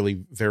really,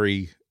 really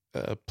very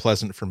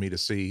pleasant for me to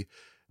see,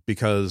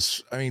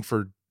 because I mean,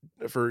 for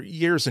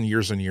years and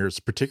years and years,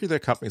 particularly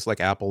at companies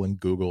like Apple and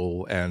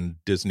Google and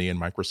Disney and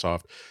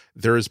Microsoft,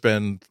 there has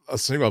been a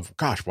thing of,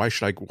 gosh, why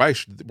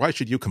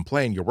should you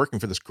complain? You're working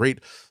for this great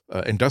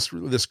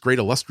this great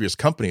illustrious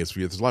company.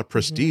 There's a lot of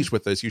prestige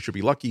with this. You should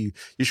be lucky.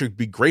 You should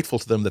be grateful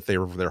to them that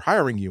they're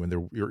hiring you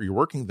and you're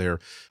working there.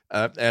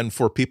 And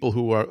for people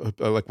who are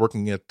like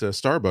working at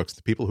Starbucks,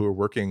 the people who are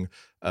working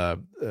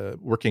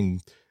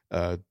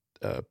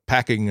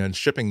packing and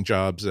shipping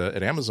jobs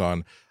at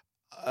Amazon,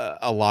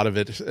 a lot of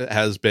it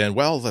has been,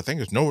 well, the thing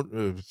is, no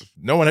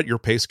one at your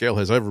pay scale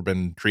has ever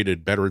been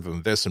treated better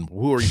than this, and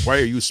why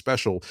are you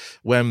special?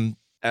 I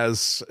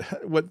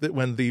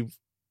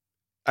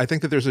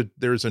think that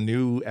there's a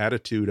new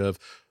attitude of,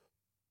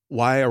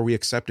 why are we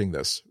accepting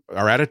this?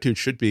 Our attitude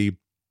should be,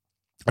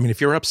 I mean,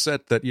 if you're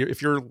upset that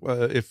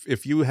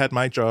if you had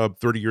my job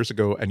 30 years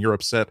ago and you're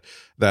upset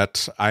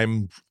that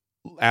I'm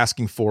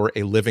asking for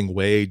a living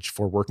wage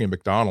for working at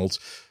McDonald's,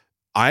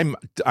 I'm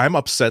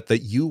upset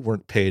that you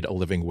weren't paid a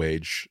living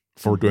wage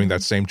for doing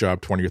that same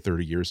job 20 or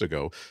 30 years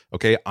ago.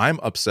 Okay. I'm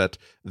upset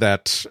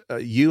that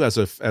you as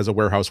a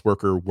warehouse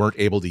worker weren't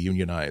able to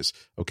unionize.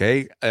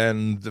 Okay.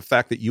 And the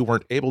fact that you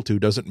weren't able to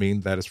doesn't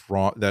mean that it's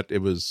wrong, that it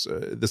was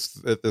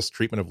this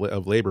treatment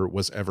of labor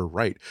was ever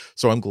right.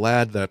 So I'm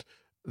glad that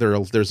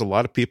there's a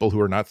lot of people who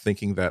are not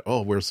thinking that,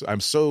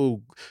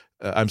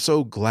 I'm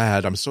so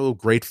glad, I'm so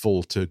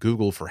grateful to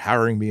Google for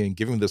hiring me and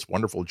giving this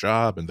wonderful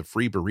job and the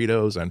free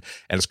burritos and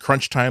it's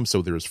crunch time,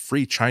 so there's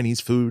free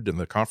Chinese food in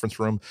the conference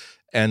room,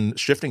 and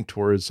shifting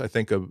towards, I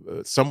think,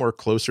 somewhere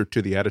closer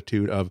to the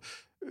attitude of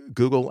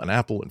Google and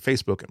Apple and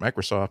Facebook and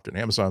Microsoft and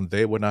Amazon.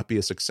 They would not be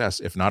a success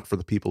if not for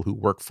the people who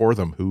work for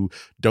them, who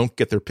don't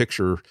get their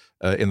picture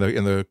in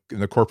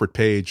the corporate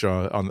page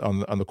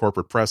on the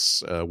corporate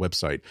press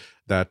website.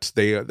 That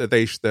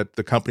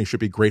the company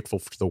should be grateful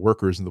to the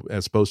workers,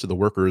 as opposed to the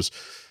workers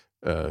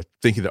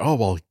thinking that, oh,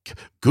 well,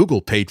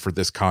 Google paid for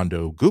this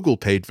condo, Google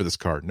paid for this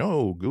car.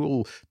 No,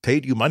 Google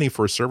paid you money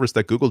for a service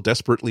that Google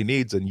desperately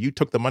needs, and you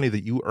took the money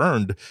that you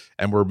earned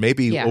and were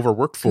maybe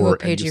overworked for. Google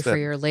paid you for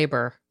your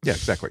labor. Yeah,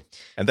 exactly.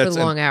 And that's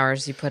for the long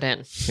hours you put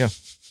in. Yeah.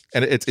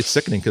 And it's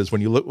sickening, because when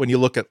you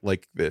look at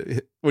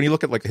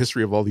the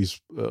history of all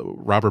these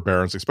robber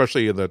barons,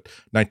 especially in the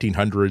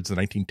 1900s, the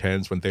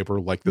 1910s, when they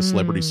were like the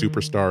celebrity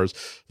superstars,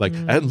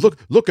 and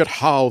look at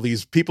how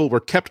these people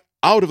were kept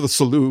out of the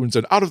saloons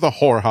and out of the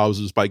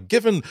whorehouses by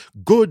given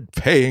good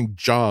paying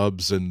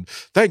jobs, and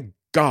thank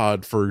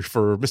God for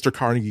Mr.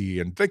 Carnegie,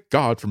 and thank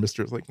God for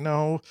Mr.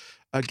 No.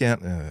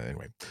 Again,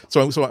 anyway.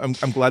 So I'm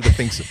glad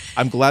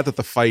that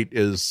the fight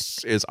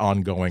is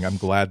ongoing. I'm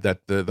glad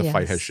that the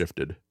fight has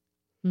shifted.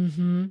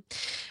 Mm-hmm.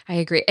 I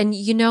agree. And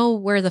you know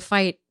where the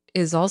fight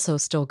is also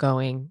still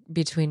going?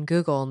 Between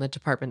Google and the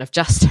Department of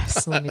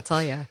Justice, let me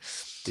tell you.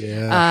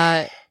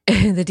 Yeah.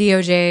 The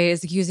DOJ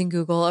is accusing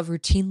Google of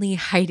routinely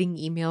hiding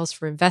emails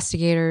from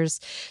investigators.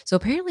 So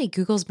apparently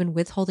Google's been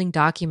withholding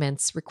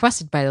documents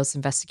requested by those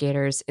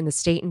investigators in the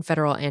state and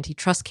federal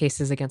antitrust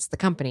cases against the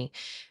company.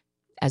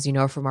 As you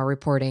know from our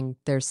reporting,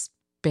 there's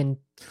been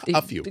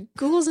a few.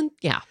 Google's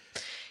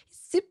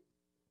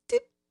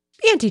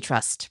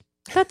antitrust.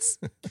 That's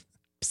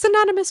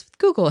synonymous with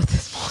Google at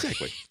this point.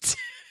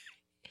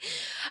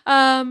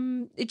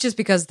 Exactly. Just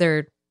because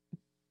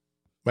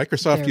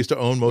Microsoft used to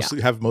own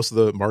have most of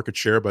the market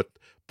share, but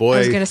boy, I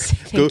was gonna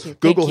say,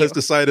 Google has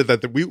decided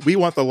that we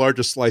want the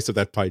largest slice of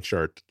that pie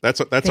chart.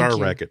 That's our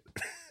racket.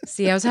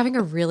 See, I was having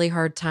a really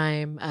hard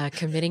time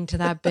committing to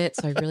that bit,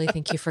 so I really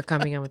thank you for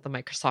coming in with the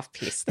Microsoft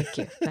piece. Thank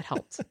you. That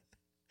helped.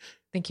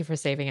 Thank you for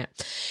saving it.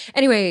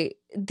 Anyway,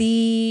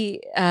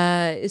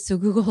 so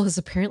Google is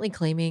apparently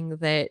claiming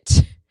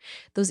that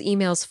those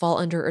emails fall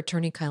under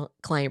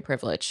attorney-client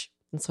privilege.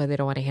 That's why they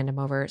don't want to hand them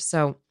over.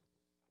 So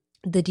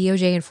the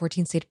DOJ and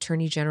 14 state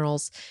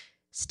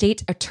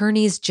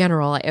attorneys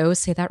general, I always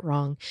say that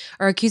wrong,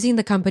 are accusing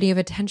the company of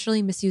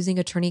intentionally misusing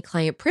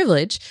attorney-client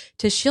privilege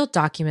to shield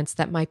documents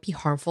that might be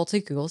harmful to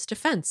Google's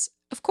defense.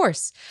 Of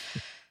course.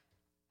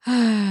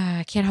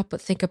 I can't help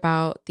but think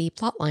about the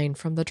plotline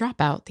from The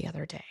Dropout the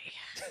other day.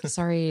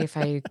 Sorry if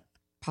I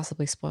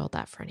possibly spoiled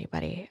that for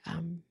anybody.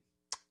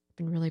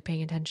 Been really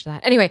paying attention to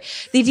that. Anyway,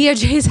 the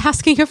DOJ is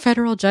asking a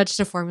federal judge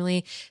to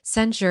formally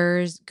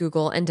censure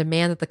Google and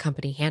demand that the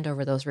company hand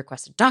over those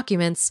requested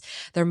documents.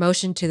 Their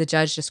motion to the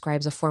judge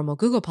describes a formal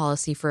Google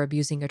policy for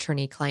abusing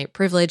attorney-client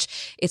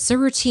privilege. It's so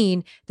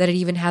routine that it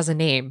even has a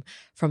name.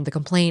 From the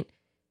complaint,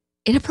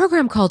 in a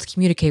program called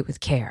Communicate with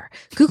Care,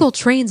 Google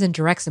trains and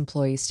directs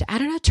employees to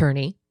add an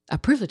attorney, a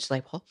privilege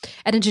label,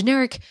 and a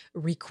generic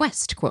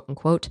request, quote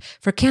unquote,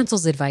 for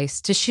counsel's advice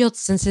to shield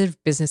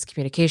sensitive business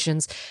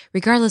communications,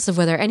 regardless of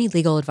whether any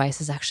legal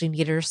advice is actually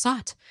needed or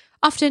sought.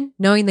 Often,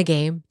 knowing the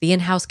game, the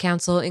in-house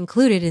counsel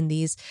included in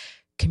these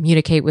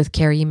Communicate with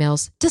Care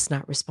emails does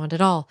not respond at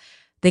all.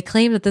 They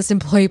claim that this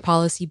employee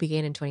policy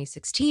began in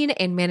 2016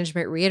 and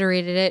management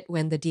reiterated it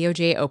when the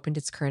DOJ opened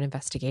its current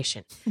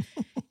investigation.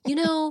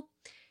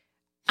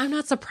 I'm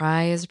not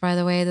surprised, by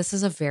the way. This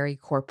is a very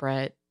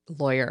corporate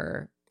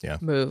lawyer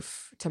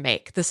move to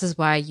make. This is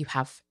why you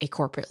have a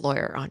corporate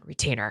lawyer on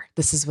retainer.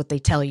 This is what they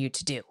tell you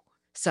to do.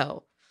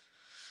 So,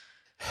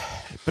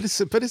 but it's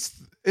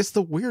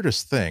the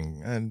weirdest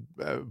thing, and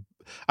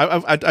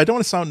I don't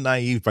want to sound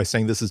naive by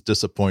saying this is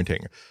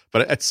disappointing,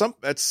 but at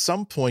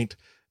some point,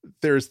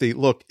 there's the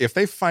look, if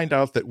they find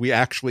out that we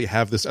actually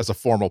have this as a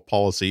formal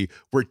policy,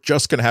 we're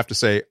just going to have to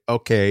say,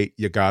 okay,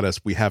 you got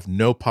us. We have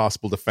no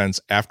possible defense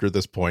after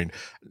this point.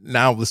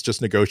 Now let's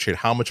just negotiate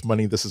how much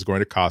money this is going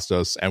to cost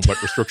us and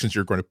what restrictions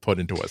you're going to put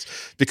into us.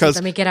 Because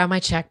let me get out my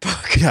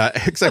checkbook. Yeah,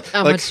 exactly.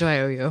 How much do I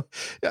owe you?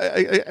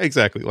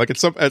 Exactly. Like at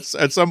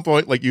some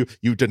point, like you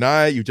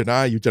deny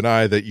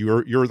that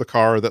you're the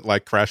car that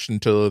like crashed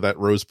into that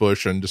rose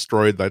bush and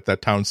destroyed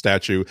that town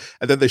statue,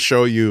 and then they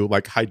show you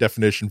like high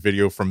definition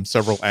video from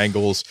several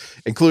angles,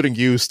 including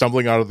you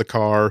stumbling out of the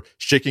car,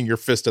 shaking your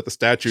fist at the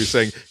statue,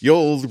 saying,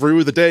 "You'll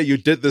rue the day you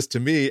did this to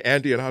me,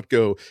 Andy and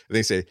Otko." And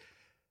they say,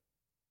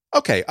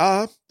 "Okay,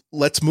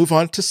 let's move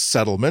on to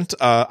settlement.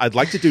 I'd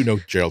like to do no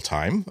jail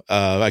time.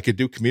 I could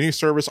do community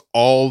service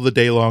all the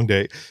day long.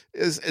 But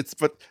it's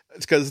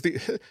because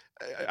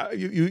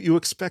you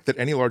expect that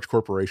any large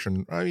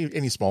corporation, I mean,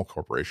 any small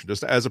corporation,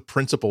 just as a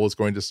principle, is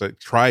going to say,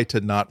 try to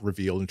not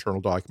reveal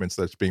internal documents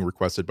that's being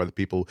requested by the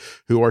people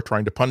who are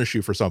trying to punish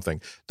you for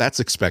something. That's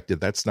expected.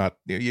 That's not.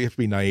 You have to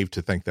be naive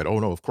to think that, oh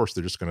no, of course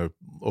they're just going to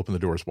open the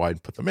doors wide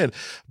and put them in,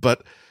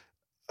 but.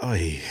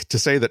 To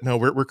say that no,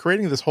 we're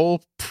creating this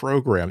whole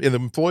program in the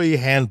employee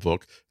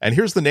handbook, and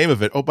here's the name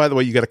of it. Oh, by the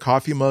way, you get a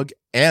coffee mug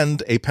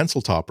and a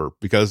pencil topper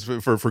because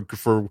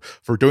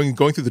for going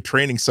through the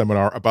training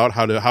seminar about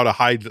how to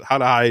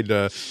hide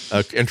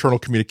internal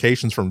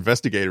communications from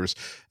investigators.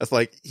 It's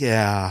like,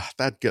 yeah,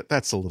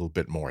 that's a little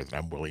bit more than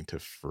I'm willing to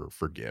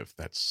forgive.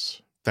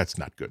 That's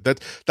not good.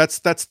 That's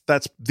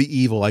the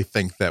evil I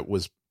think that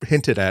was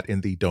hinted at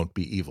in the "Don't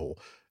Be Evil"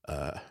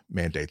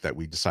 mandate that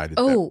we decided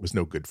that was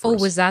no good for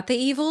us. Was that the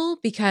evil?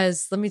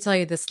 Because let me tell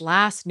you, this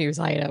last news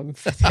item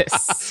for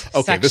this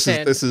okay,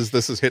 section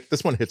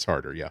this one hits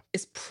harder. Yeah,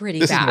 it's pretty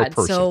bad.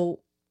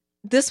 So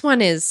this one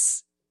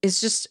is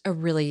just a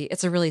really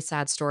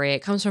sad story. It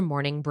comes from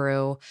Morning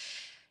Brew,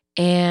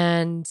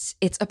 and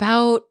it's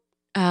about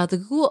the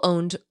Google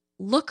owned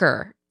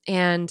Looker.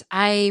 And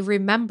I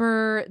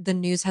remember the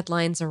news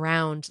headlines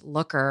around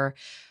Looker,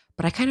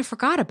 but I kind of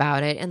forgot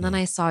about it. And then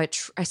I saw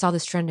it. I saw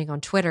this trending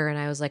on Twitter, and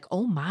I was like,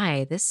 "Oh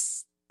my,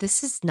 this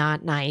is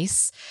not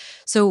nice."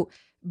 So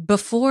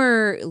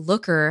before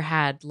Looker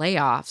had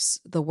layoffs,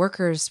 the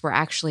workers were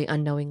actually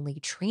unknowingly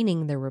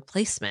training their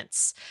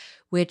replacements,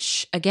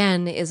 which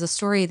again is a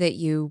story that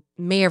you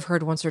may have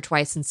heard once or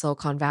twice in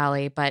Silicon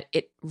Valley, but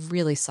it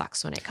really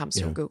sucks when it comes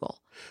from Google.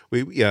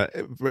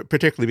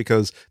 Particularly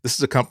because this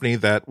is a company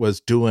that was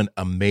doing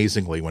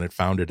amazingly when it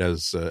founded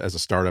as a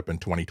startup in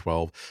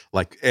 2012.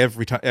 Like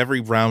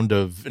every round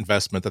of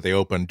investment that they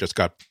opened just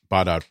got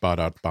bought out.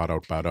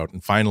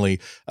 And finally,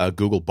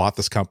 Google bought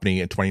this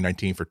company in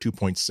 2019 for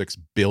 $2.6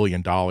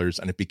 billion,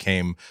 and it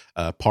became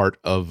part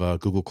of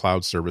Google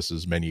Cloud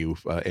Services menu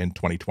in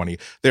 2020.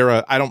 They're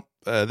one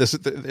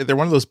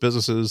of those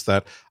businesses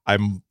that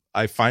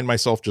I find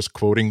myself just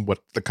quoting what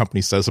the company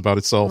says about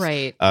itself.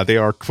 Right. They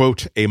are,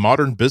 quote, "a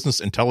modern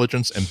business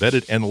intelligence,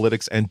 embedded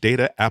analytics, and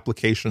data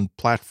application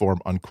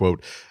platform,"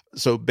 unquote.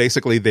 So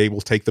basically, they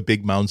will take the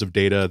big mounds of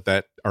data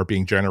that are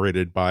being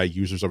generated by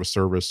users of a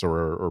service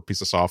or a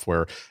piece of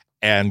software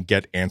and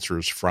get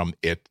answers from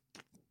it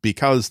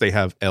because they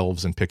have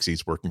elves and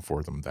pixies working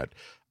for them that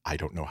I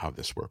don't know how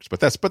this works, but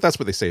that's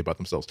what they say about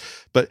themselves.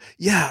 But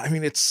yeah, I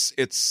mean, it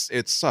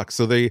sucks.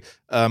 So they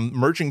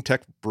Merging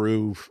Tech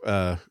Brew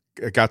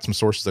got some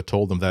sources that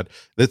told them that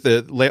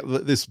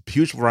this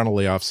huge round of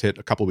layoffs hit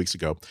a couple of weeks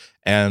ago,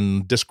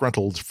 and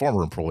disgruntled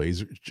former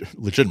employees,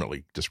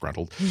 legitimately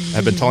disgruntled,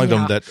 have been telling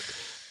them that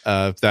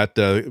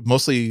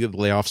mostly the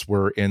layoffs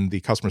were in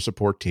the customer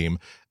support team,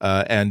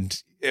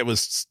 and it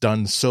was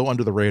done so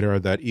under the radar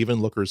that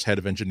even Looker's head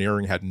of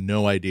engineering had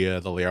no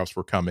idea the layoffs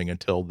were coming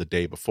until the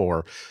day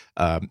before.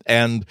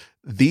 And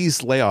these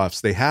layoffs,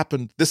 they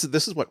happened. This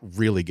is what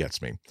really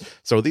gets me.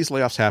 So these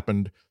layoffs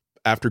happened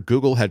after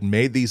Google had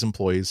made these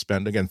employees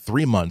spend, again,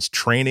 3 months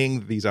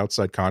training these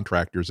outside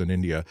contractors in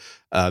India.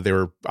 They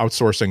were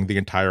outsourcing the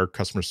entire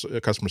customer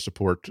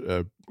support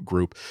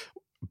group.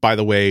 By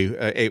the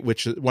way,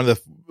 which one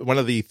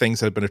of the things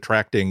that had been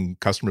attracting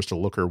customers to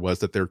Looker was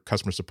that their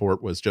customer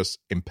support was just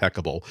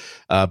impeccable.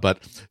 But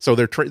so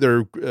they're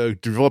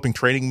developing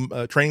training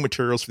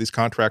materials for these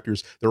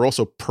contractors. They're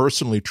also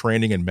personally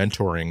training and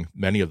mentoring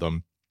many of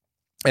them.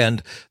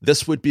 And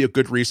this would be a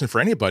good reason for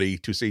anybody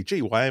to say,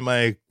 "Gee, why am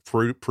I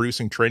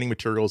producing training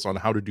materials on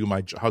how to do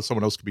how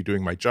someone else could be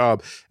doing my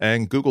job?"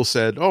 And Google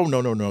said, "Oh,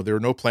 no. There are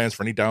no plans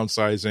for any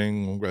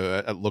downsizing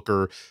at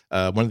Looker."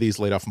 One of these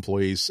laid off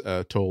employees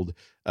told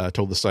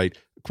the site,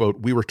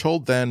 quote, "We were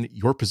told then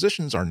your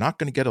positions are not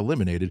going to get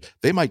eliminated.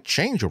 They might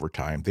change over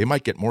time. They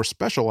might get more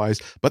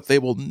specialized, but they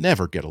will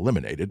never get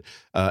eliminated."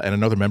 And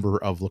another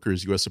member of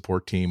Looker's U.S.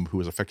 support team who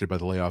was affected by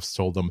the layoffs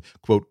told them,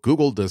 quote,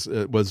 Google does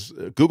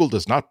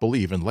not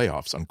believe in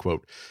layoffs,"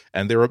 unquote.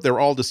 And they're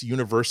all just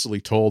universally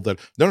told that,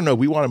 no,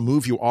 we want to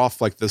move you off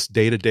like this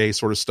day-to-day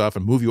sort of stuff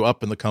and move you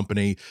up in the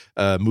company,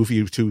 move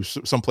you to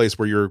someplace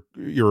where your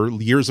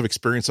years of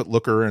experience at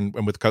Looker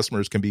and with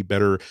customers can be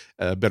better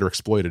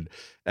exploited.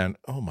 And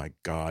oh my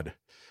God,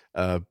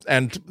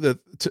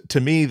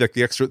 To me, like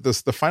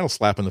the final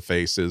slap in the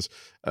face is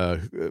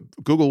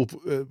Google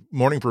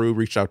Morning Brew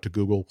reached out to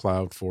Google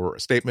Cloud for a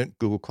statement.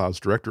 Google Cloud's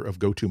director of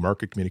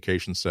go-to-market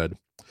communications said,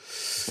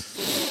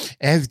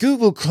 "As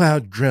Google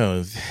Cloud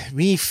grows,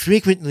 we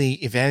frequently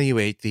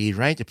evaluate the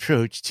right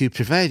approach to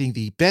providing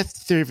the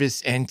best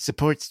service and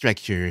support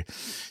structure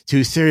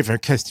to serve our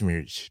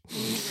customers.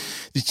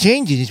 The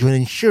changes will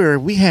ensure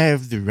we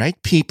have the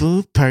right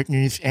people,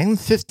 partners, and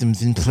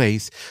systems in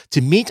place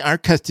to meet our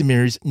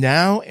customers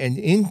now and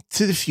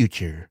into the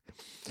future."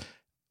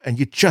 And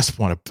you just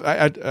want to,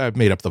 I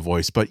made up the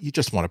voice, but you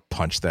just want to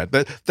punch that.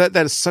 That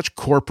is such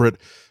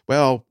corporate,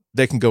 well,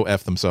 they can go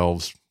F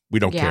themselves. We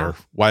don't care.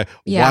 Why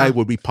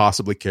would we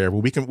possibly care?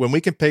 When we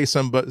can pay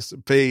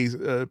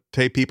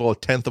pay people a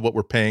tenth of what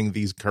we're paying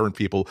these current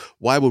people,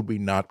 why would we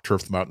not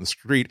turf them out in the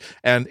street?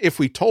 And if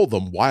we told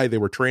them why they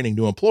were training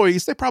new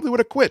employees, they probably would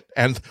have quit.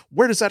 And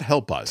where does that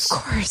help us?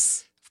 Of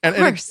course. And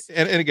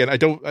again, I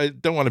don't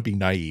want to be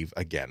naive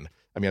again.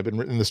 I mean, I've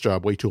been in this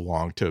job way too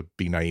long to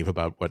be naive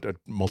about what a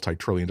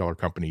multi-trillion-dollar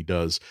company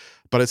does.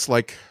 But it's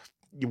like,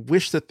 you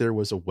wish that there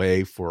was a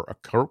way for a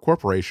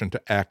corporation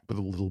to act with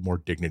a little more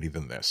dignity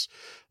than this,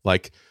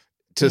 like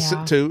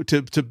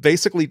to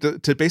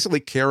basically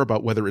care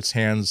about whether its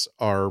hands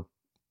are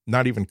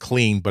not even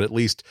clean, but at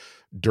least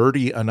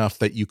dirty enough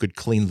that you could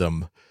clean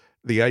them.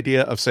 The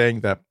idea of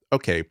saying that,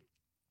 okay,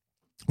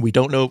 we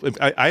don't know.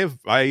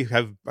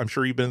 I'm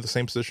sure you've been in the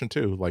same position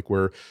too, like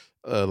where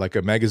like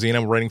a magazine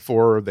I'm writing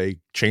for, they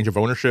change of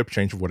ownership,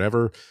 change of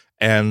whatever.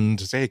 And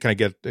say,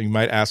 hey, you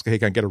might ask, hey,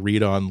 can I get a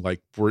read on,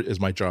 like,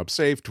 is my job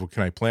safe? What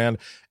can I plan?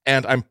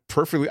 And I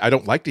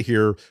don't like to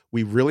hear,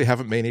 we really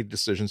haven't made any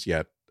decisions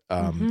yet.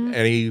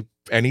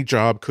 Any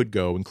job could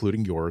go,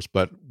 including yours,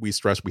 but we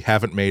stress we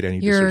haven't made any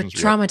decisions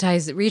yet. You're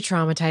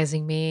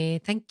re-traumatizing me.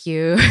 Thank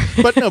you.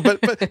 But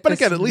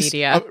again, at least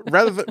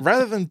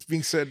rather than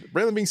being said,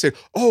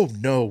 oh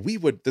no, we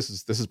would. This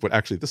is what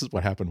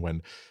happened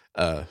when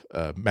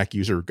Mac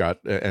User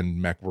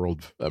and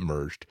Macworld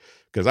merged.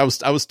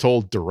 Because I was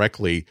told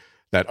directly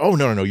that, oh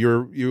no,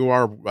 you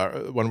are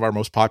one of our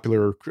most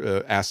popular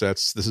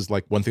assets. This is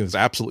like one thing that's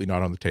absolutely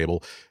not on the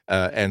table,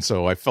 and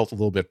so I felt a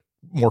little bit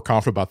more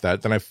confident about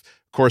that. Then of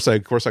course I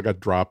got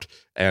dropped,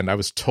 and I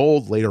was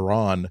told later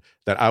on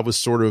that I was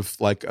sort of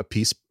like a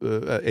peace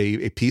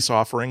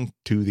offering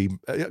to the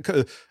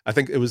I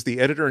think it was the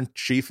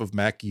editor-in-chief of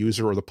Mac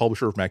User, or the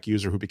publisher of Mac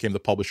User, who became the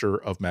publisher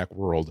of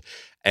Macworld.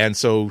 And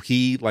so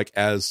he, like,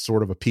 as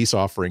sort of a peace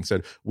offering,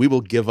 said, we will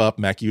give up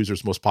Mac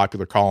User's most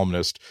popular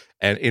columnist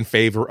and in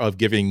favor of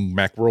giving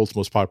Macworld's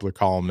most popular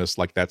columnist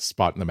like that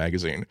spot in the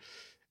magazine.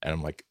 And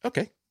I'm like,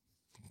 okay,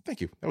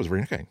 thank you, that was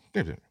very okay.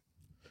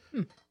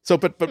 So,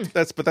 but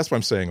that's what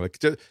I'm saying.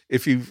 Like,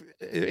 if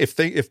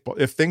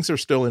things are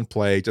still in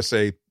play, just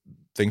say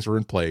things are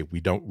in play.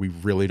 We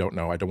really don't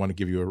know. I don't want to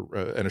give you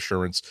an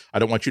assurance. I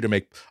don't want you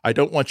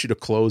to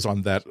close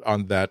on that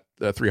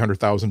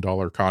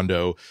 $300,000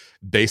 condo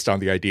based on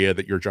the idea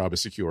that your job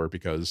is secure,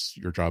 because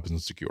your job isn't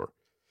secure.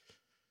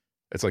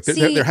 It's like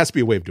there has to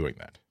be a way of doing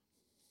that.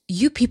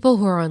 You people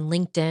who are on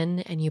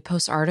LinkedIn and you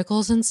post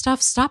articles and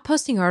stuff, stop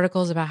posting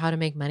articles about how to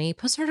make money.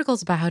 Post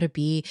articles about how to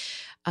be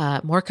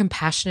more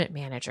compassionate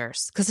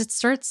managers. Because it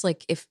starts,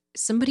 like, if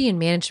somebody in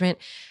management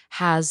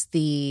has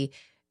the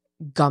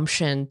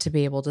gumption to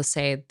be able to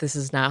say, this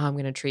is not how I'm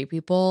going to treat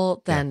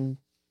people, then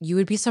you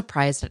would be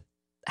surprised at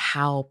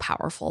how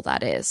powerful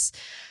that is.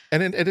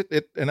 And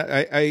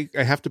I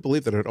have to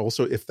believe that it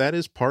also, if that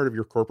is part of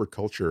your corporate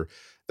culture,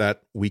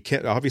 that we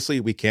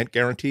can't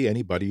guarantee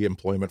anybody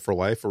employment for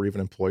life or even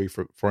employee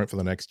for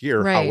the next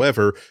year. Right.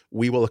 However,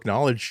 we will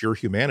acknowledge your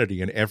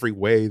humanity in every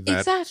way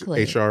that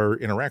HR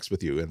interacts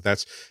with you, and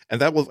that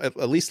will at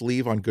least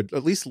leave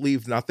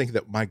not thinking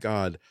that, my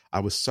God,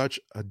 I was such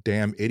a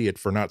damn idiot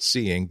for not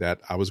seeing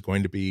that I was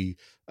going to be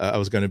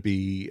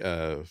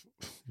downsized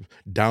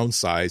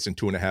in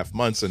 2.5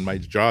 months, and my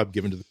job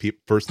given to the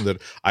person that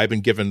I've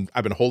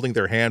been holding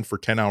their hand for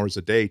 10 hours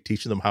a day,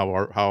 teaching them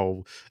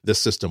how this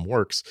system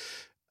works.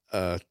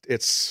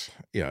 It's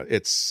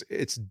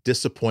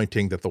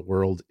disappointing that the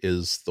world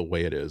is the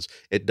way it is.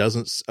 It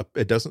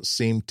doesn't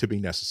seem to be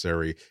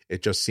necessary.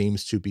 It just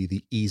seems to be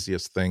the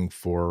easiest thing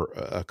for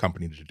a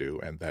company to do,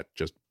 and that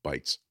just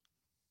bites.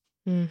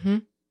 Mm-hmm.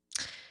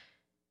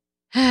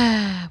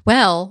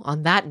 Well,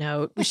 on that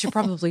note, we should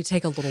probably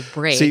take a little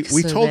break. See,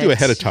 we told you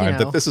ahead of time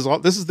that this is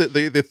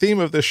the theme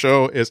of this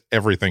show is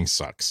everything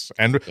sucks,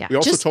 and we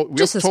also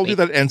told you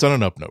that it ends on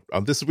an up note.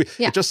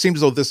 It just seems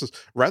as though this is,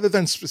 rather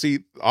than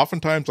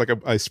oftentimes, like,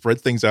 I spread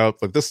things out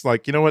like this,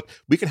 like, you know what,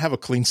 we can have a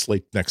clean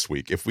slate next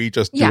week if we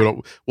just do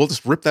it. We'll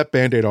just rip that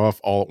Band-Aid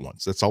off all at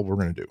once. That's all we're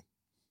going to do.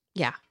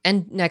 Yeah,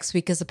 and next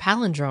week is a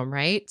palindrome,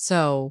 right?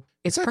 So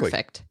it's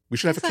perfect. We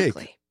should have a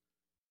cake.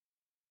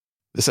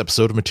 This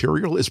episode of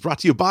Material is brought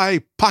to you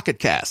by Pocket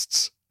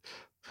Casts.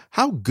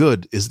 How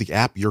good is the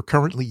app you're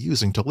currently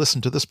using to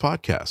listen to this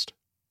podcast?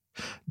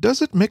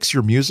 Does it mix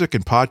your music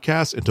and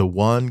podcasts into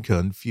one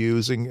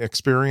confusing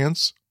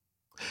experience?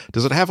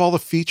 Does it have all the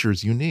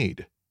features you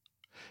need?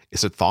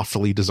 Is it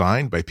thoughtfully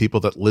designed by people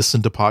that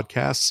listen to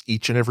podcasts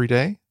each and every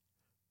day?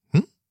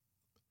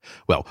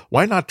 Well,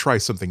 why not try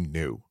something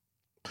new?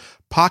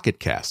 Pocket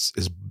Casts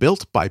is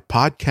built by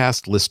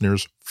podcast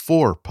listeners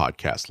for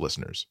podcast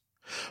listeners.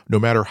 No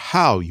matter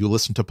how you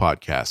listen to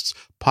podcasts,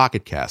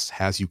 Pocket Casts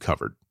has you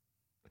covered.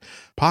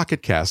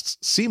 Pocket Casts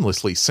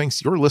seamlessly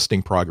syncs your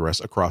listening progress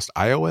across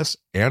iOS,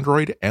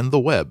 Android, and the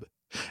web,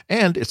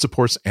 and it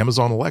supports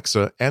Amazon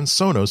Alexa and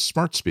Sonos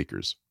smart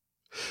speakers.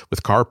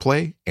 With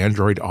CarPlay,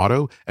 Android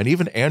Auto, and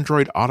even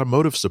Android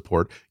Automotive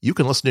support, you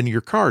can listen in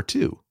your car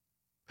too.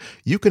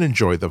 You can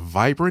enjoy the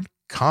vibrant,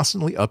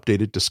 constantly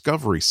updated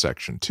Discovery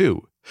section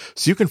too,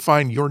 so you can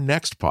find your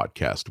next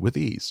podcast with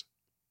ease.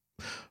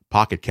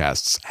 Pocket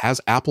Casts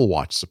has Apple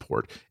Watch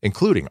support,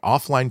 including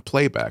offline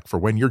playback for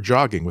when you're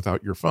jogging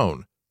without your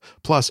phone,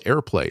 plus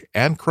AirPlay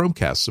and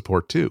Chromecast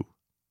support too.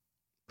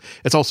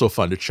 It's also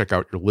fun to check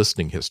out your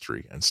listening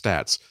history and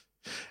stats.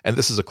 And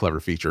this is a clever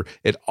feature.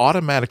 It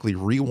automatically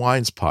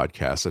rewinds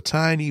podcasts a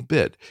tiny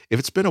bit if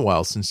it's been a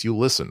while since you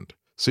listened,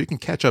 so you can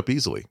catch up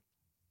easily.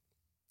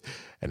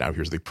 And now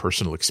here's the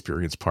personal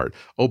experience part.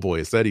 Oh boy,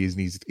 is that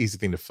an easy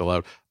thing to fill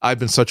out. I've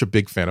been such a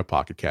big fan of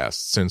Pocket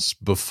Casts since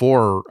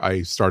before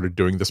I started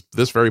doing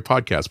this very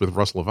podcast with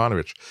Russell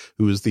Ivanovich,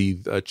 who is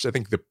I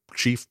think the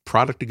chief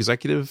product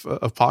executive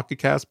of Pocket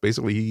Cast.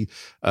 Basically, he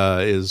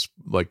is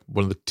like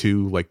one of the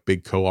two like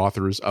big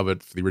co-authors of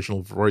it for the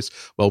original voice.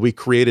 Well, we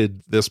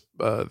created this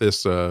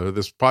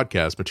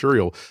podcast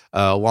material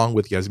along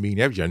with Yasmin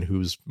Evgen,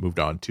 who's moved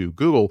on to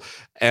Google,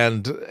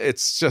 and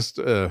it's just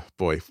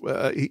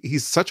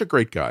he's such a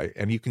great guy,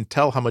 and you can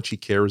tell how much he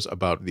cares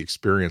about the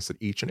experience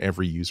that each and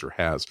every user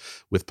has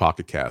with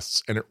Pocket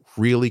Casts, and it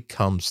really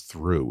comes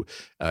through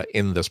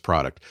in this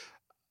product.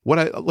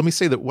 Let me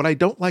say that what I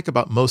don't like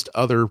about most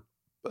other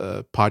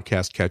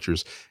podcast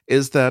catchers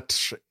is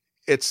that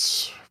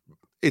it's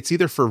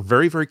either for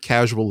very, very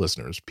casual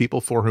listeners,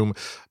 people for whom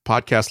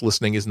podcast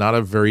listening is not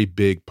a very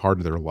big part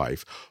of their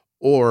life,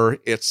 or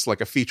it's like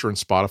a feature in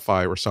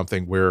Spotify or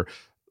something where,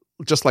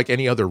 just like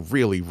any other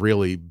really,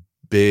 really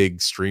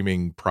big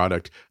streaming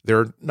product,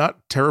 they're not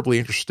terribly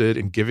interested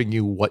in giving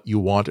you what you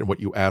want and what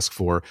you ask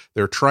for.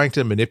 They're trying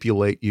to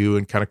manipulate you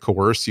and kind of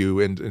coerce you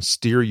and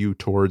steer you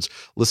towards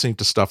listening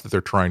to stuff that they're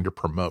trying to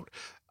promote.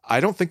 I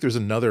don't think there's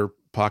another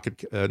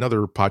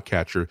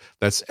podcatcher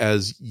that's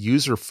as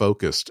user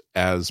focused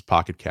as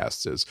Pocket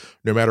Casts is.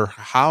 No matter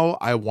how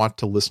I want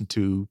to listen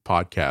to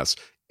podcasts,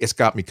 it's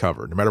got me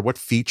covered. No matter what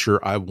feature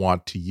I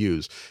want to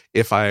use,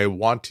 if they're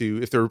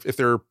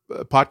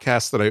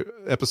podcasts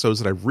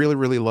episodes that I really,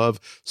 really love,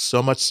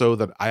 so much so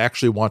that I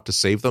actually want to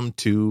save them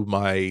to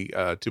my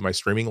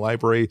streaming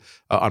library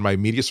on my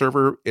media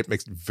server, it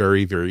makes it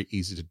very, very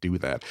easy to do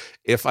that.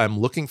 If I'm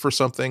looking for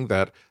something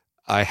that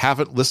I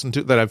haven't listened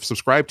to, that I've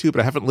subscribed to,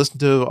 but I haven't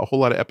listened to a whole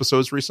lot of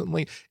episodes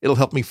recently, it'll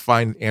help me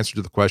find the answer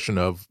to the question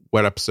of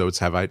what shows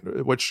have I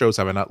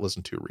not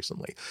listened to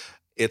recently.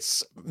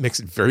 It makes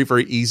it very,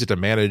 very easy to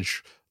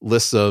manage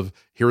lists of,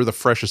 here are the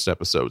freshest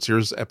episodes.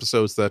 Here's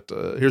episodes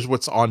here's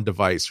what's on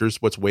device. Here's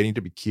what's waiting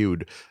to be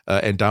queued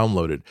and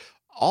downloaded.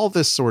 All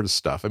this sort of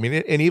stuff. I mean,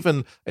 and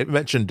even it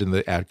mentioned in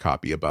the ad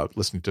copy about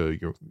listening to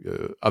your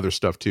other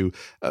stuff too,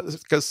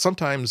 because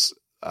sometimes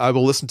I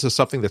will listen to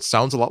something that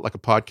sounds a lot like a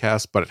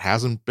podcast, but it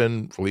hasn't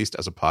been released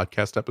as a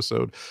podcast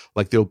episode.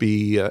 Like there'll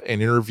be an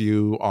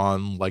interview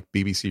on like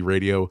BBC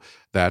Radio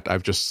that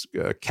I've just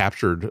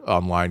captured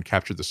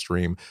the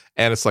stream,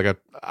 and it's like an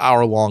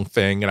hour-long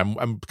thing, and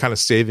I'm kind of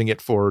saving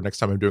it for next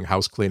time I'm doing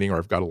house cleaning or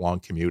I've got a long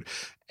commute.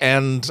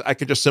 And I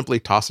could just simply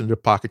toss it into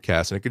Pocket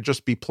Cast, and it could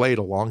just be played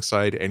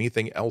alongside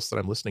anything else that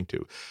I'm listening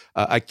to.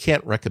 I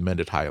can't recommend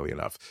it highly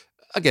enough.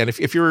 Again,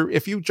 if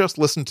you just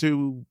listen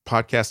to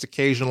podcasts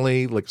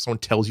occasionally, like if someone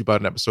tells you about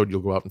an episode, you'll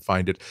go out and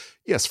find it.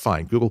 Yes,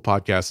 fine. Google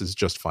Podcasts is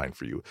just fine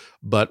for you.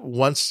 But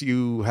once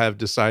you have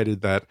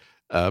decided that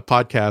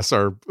podcasts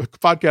are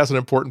an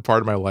important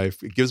part of my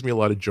life, it gives me a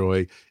lot of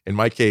joy. In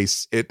my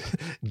case, it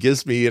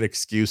gives me an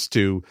excuse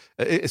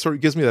it sort of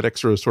gives me that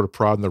extra sort of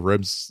prod in the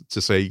ribs to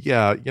say,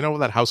 yeah,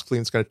 that house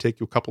clean is going to take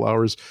you a couple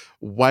hours.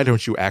 Why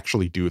don't you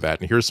actually do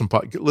that? And here's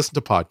listen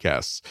to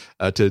podcasts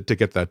to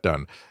get that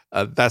done.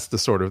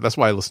 That's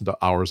why I listen to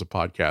hours of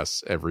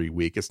podcasts every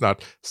week. It's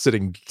not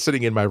sitting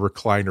in my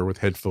recliner with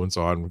headphones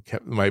on,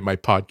 my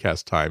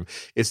podcast time.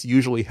 It's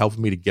usually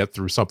helping me to get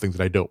through something that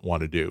I don't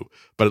want to do,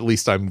 but at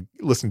least I'm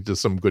listening to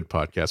some good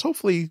podcasts.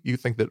 Hopefully you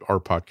think that our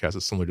podcast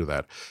is similar to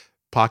that.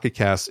 Pocket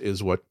Cast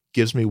is what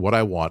gives me what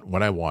I want,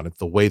 when I want it,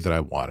 the way that I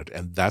want it.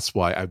 And that's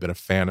why I've been a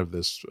fan of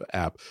this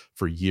app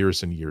for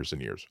years and years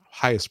and years.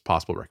 Highest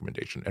possible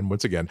recommendation. And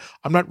once again,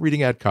 I'm not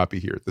reading ad copy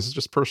here. This is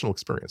just personal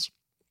experience.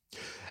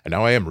 And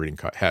now I am reading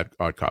ad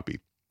copy.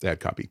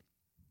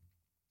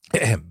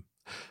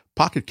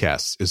 Pocket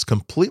Casts is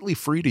completely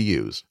free to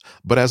use,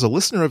 but as a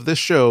listener of this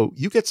show,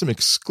 you get some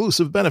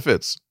exclusive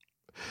benefits.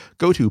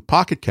 Go to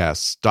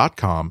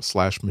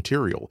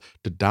pocketcasts.com/material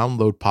to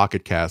download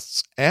Pocket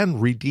Casts and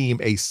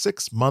redeem a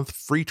 6-month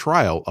free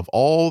trial of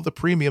all the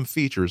premium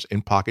features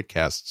in Pocket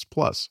Casts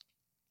Plus.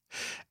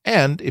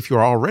 And if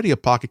you're already a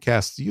Pocket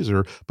Casts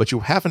user, but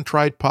you haven't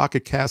tried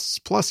Pocket Casts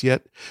Plus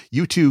yet,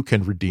 you too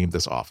can redeem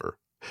this offer.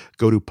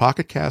 Go to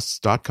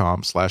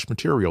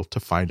pocketcasts.com/material to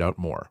find out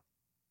more.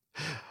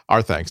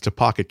 Our thanks to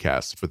Pocket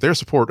Casts for their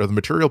support of the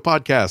Material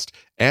Podcast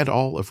and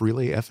all of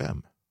Relay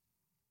FM.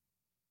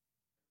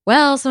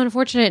 Well, some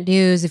unfortunate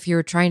news if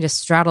you're trying to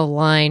straddle the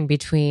line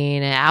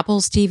between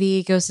Apple's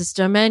TV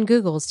ecosystem and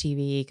Google's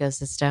TV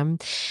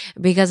ecosystem,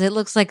 because it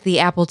looks like the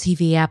Apple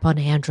TV app on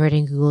Android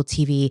and Google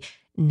TV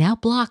now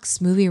blocks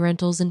movie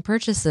rentals and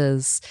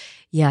purchases.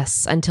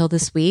 Yes, until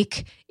this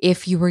week,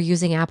 if you were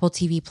using Apple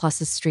TV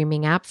Plus's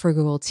streaming app for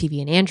Google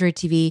TV and Android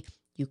TV,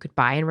 you could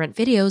buy and rent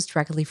videos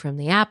directly from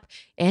the app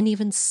and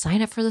even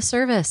sign up for the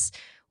service.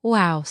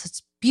 Wow,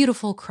 such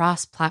beautiful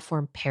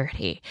cross-platform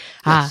parity.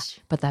 Yes.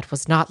 But that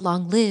was not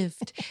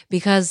long-lived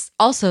because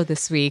also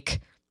this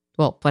week,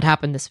 well, what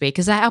happened this week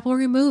is that Apple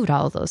removed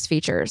all of those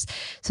features.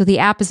 So the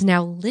app is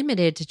now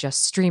limited to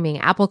just streaming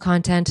Apple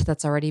content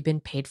that's already been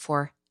paid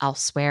for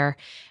elsewhere.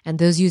 And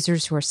those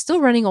users who are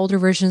still running older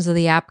versions of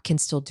the app can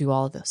still do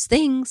all of those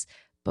things.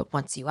 But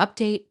once you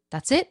update,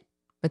 that's it.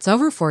 It's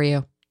over for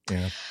you.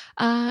 Yeah.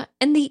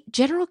 And the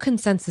general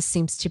consensus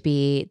seems to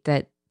be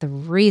that the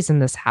reason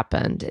this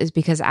happened is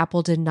because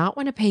Apple did not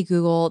want to pay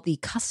Google the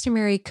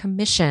customary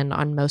commission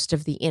on most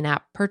of the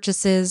in-app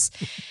purchases.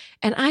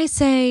 And I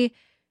say,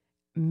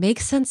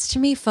 makes sense to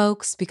me,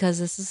 folks, because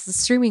this is the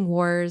streaming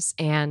wars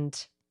and,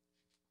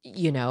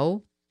 you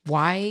know,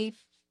 why?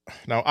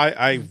 Now,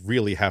 I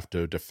really have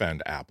to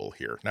defend Apple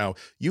here. Now,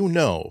 you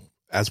know,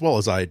 as well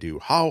as I do,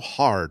 how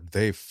hard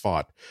they've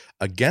fought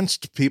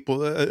against people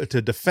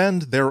to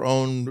defend their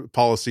own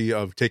policy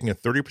of taking a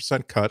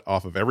 30% cut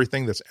off of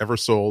everything that's ever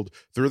sold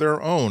through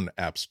their own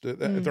apps,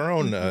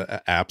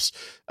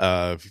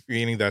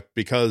 meaning that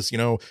because, you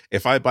know,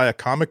 if I buy a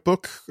comic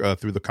book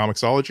through the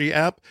Comixology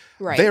app,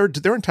 right,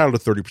 they're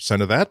entitled to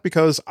 30% of that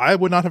because I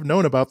would not have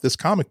known about this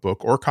comic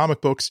book or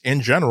comic books in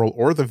general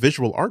or the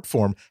visual art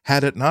form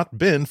had it not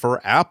been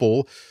for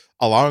Apple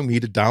allowing me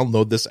to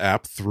download this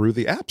app through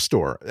the App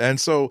Store. And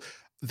so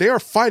they are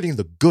fighting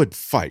the good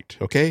fight,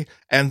 okay?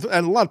 And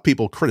a lot of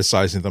people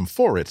criticizing them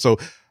for it. So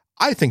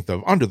I think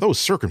under those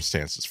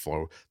circumstances,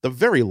 Flo, the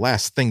very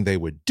last thing they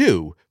would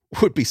do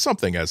would be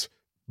something as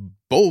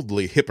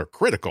boldly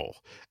hypocritical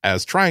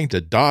as trying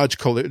to dodge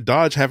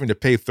having to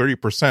pay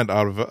 30%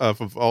 out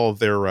of all of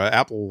their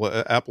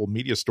Apple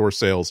Media Store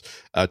sales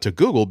to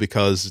Google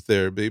because of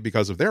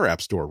their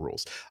App Store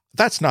rules.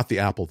 That's not the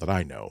Apple that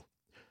I know.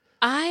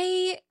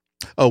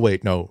 Oh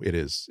wait, no, it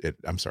is.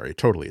 I'm sorry, it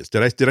totally is.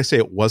 Did I say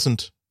it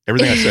wasn't?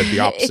 Everything I said, the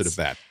opposite of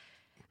that.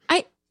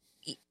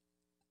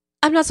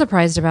 I'm not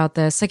surprised about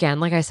this.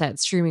 Again, like I said,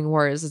 streaming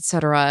wars,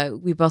 etc.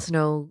 We both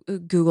know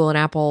Google and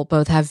Apple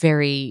both have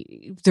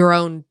their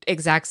own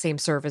exact same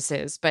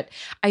services, but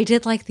I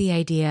did like the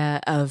idea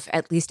of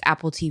at least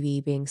Apple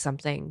TV being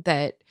something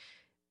that,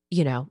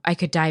 you know, I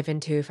could dive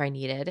into if I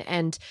needed.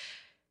 And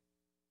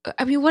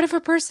I mean, what if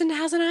a person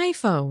has an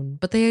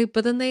iPhone, but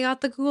then they got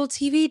the Google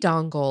TV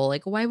dongle?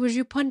 Like, why would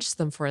you punch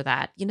them for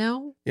that? You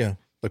know? Yeah.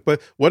 Like,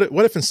 but what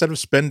if instead of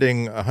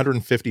spending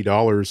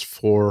 $150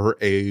 for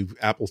a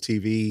Apple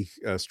TV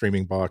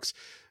streaming box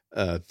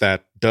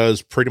that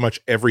does pretty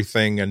much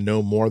everything and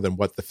no more than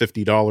what the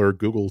 $50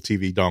 Google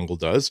TV dongle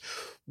does,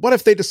 what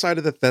if they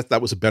decided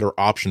that was a better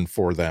option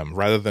for them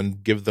rather than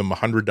give them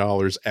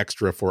 $100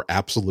 extra for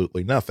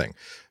absolutely nothing?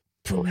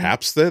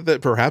 Perhaps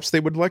perhaps they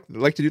would like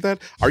to do that.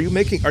 Are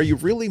you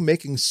really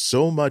making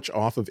so much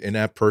off of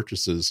in-app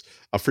purchases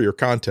for your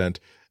content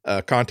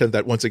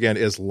that once again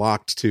is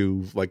locked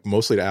to like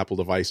mostly to Apple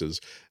devices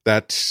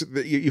that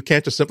you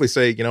can't just simply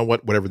say, you know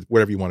what,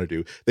 whatever you want to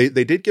do.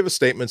 They did give a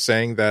statement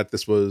saying that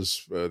this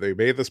was they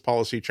made this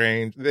policy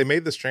change. They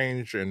made this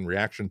change in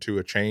reaction to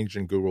a change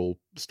in Google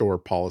Store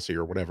policy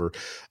or whatever.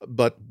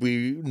 But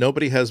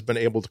nobody has been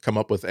able to come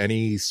up with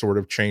any sort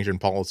of change in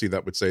policy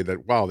that would say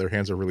that, wow, their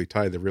hands are really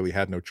tied. They really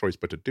had no choice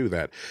but to do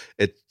that.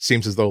 It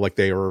seems as though like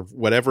they are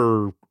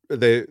whatever.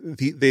 They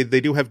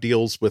do have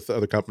deals with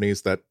other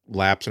companies that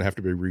lapse and have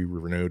to be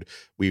renewed.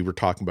 We were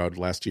talking about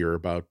last year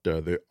about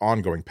the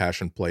ongoing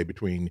passion play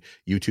between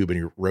YouTube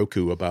and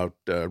Roku about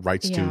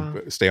rights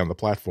to stay on the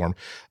platform.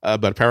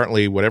 But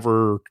apparently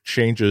whatever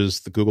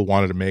changes the Google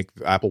wanted to make,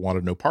 Apple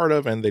wanted no part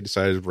of, and they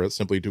decided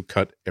simply to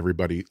cut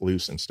everybody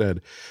loose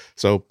instead.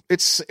 So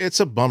it's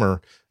a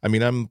bummer. I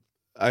mean,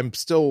 I'm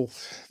still,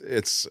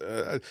 it's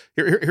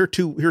here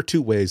are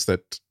two ways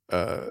that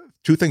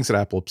two things that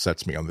Apple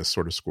upsets me on this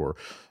sort of score.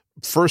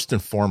 First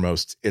and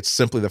foremost, it's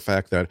simply the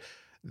fact that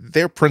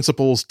their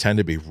principles tend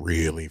to be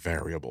really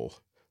variable.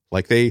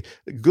 Like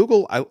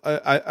Google,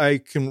 I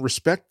can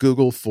respect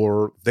Google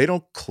for, they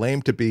don't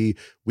claim to be,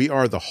 we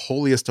are the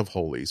holiest of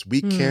holies.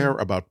 We care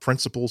about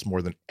principles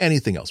more than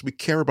anything else. We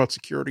care about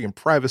security and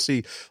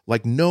privacy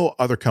like no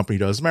other company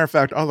does. As a matter of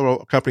fact, other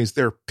companies,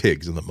 they're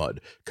pigs in the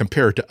mud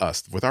compared to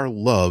us with our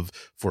love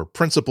for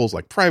principles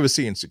like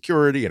privacy and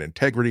security and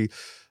integrity.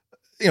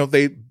 You know,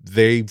 they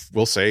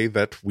will say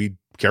that we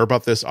care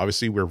about this.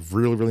 Obviously, we're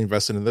really, really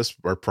invested in this.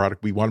 Our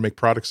product, we want to make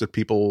products that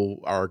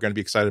people are going to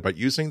be excited about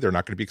using. They're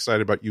not going to be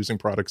excited about using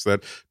products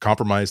that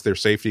compromise their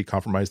safety,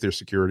 compromise their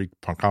security,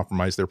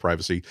 compromise their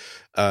privacy.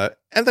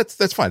 And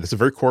that's fine. That's a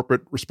very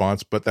corporate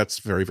response, but that's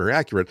very, very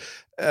accurate.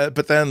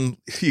 But then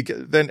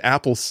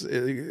Apple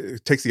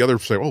takes the other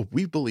side. Oh,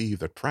 we believe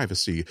that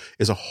privacy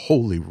is a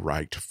holy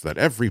right that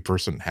every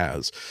person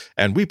has,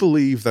 and we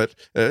believe that.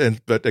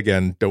 But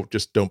again,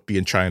 don't be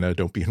in China,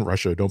 don't be in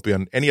Russia, don't be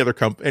in any other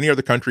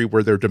country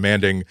where they're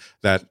demanding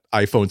that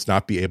iPhones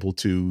not be able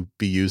to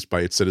be used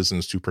by its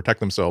citizens to protect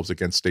themselves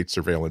against state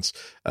surveillance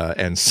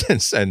and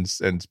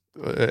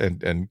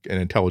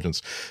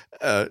intelligence.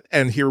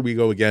 And here we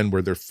go again,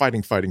 where they're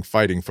fighting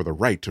for the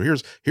right. So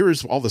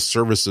here's all the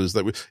services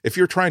that if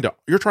you're trying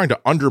to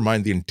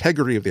undermine the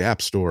integrity of the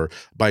App Store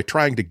by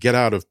trying to get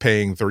out of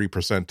paying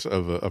 30%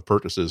 of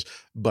purchases.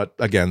 But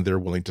again, they're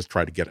willing to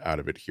try to get out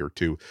of it here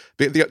too.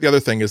 The other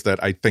thing is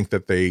that I think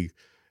that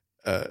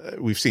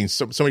we've seen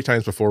so many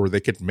times before where they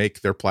could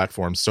make their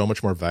platform so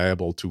much more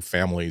valuable to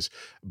families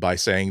by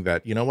saying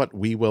that, you know what,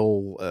 we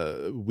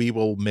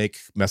will make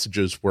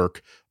messages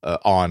work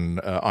on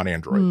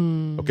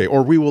Android, okay,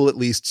 or we will at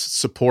least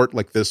support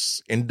like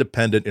this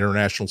independent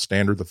international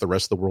standard that the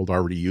rest of the world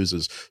already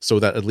uses, so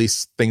that at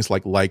least things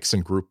like likes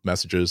and group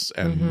messages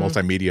and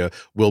multimedia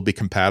will be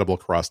compatible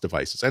across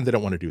devices. And they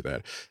don't want to do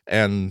that.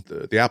 And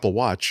the Apple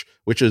Watch,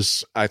 which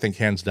is, I think,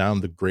 hands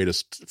down the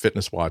greatest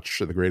fitness watch,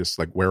 the greatest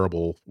like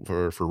wearable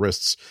for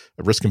wrist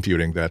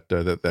computing that's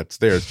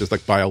there. It's just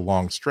like by a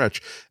long stretch.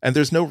 And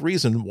there's no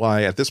reason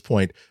why at this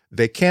point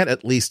they can't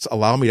at least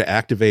allow me to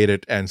activate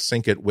it and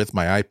sync it with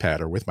my iPad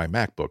or with my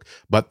MacBook.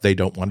 But they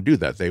don't want to do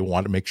that. They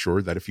want to make sure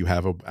that if you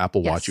have an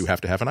Apple Watch, you have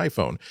to have an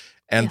iPhone.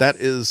 And that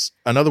is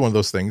another one of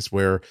those things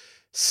where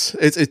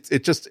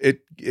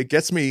it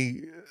gets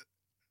me.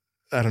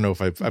 I don't know if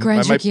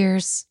grind your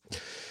gears.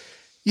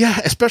 Yeah,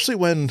 especially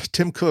when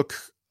Tim Cook,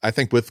 I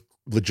think with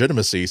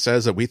legitimacy,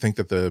 says that we think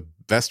that the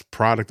best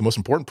product, the most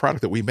important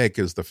product that we make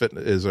is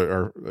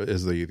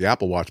the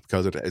Apple Watch,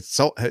 because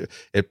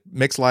it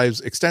makes lives,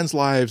 extends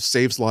lives,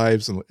 saves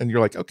lives, and you're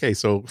like, okay,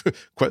 so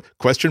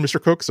question,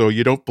 Mr. Cook, so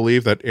you don't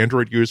believe that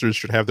Android users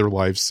should have their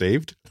lives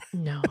saved?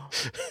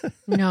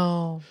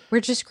 No,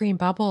 we're just green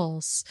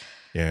bubbles.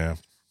 Yeah.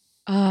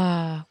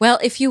 Well,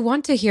 if you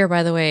want to hear,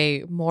 by the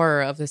way,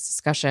 more of this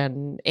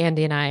discussion,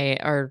 Andy and I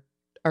are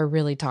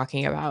really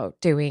talking about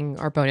doing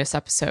our bonus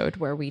episode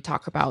where we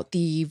talk about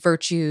the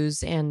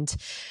virtues and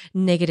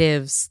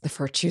negatives, the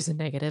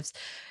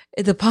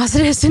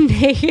positives and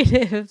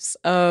negatives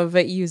of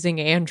using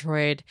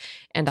Android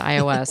and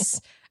iOS,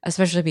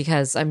 especially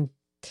because I'm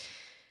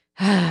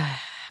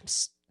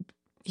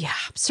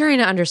starting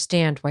to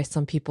understand why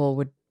some people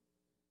would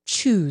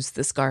choose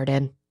this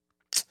garden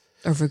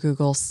over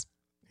Google's.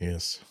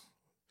 Yes.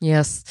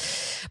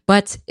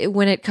 But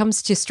when it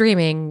comes to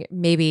streaming,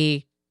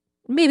 maybe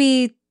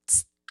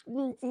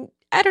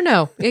I don't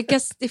know. I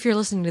guess if you're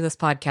listening to this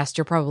podcast,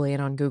 you're probably in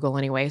on Google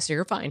anyway, so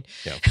you're fine.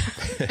 Yeah.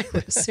 I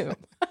would assume.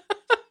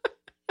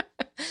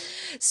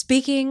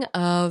 Speaking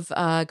of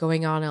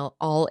going on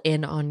all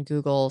in on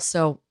Google,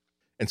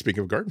 and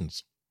speaking of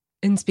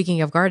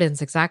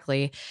gardens,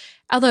 exactly.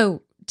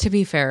 Although to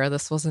be fair,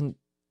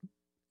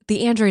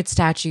 the Android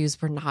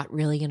statues were not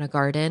really in a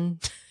garden.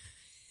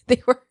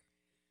 They were.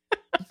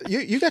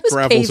 You got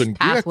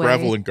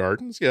gravel and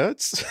gardens. Yeah,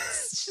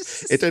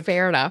 it's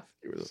fair enough.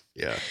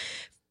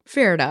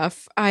 Fair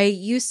enough. I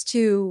used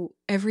to,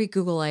 every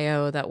Google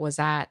I/O that was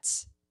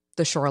at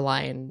the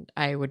shoreline,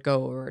 I would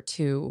go over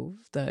to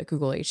the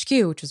Google HQ,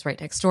 which was right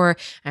next door.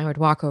 I would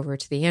walk over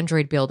to the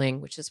Android building,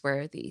 which is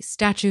where the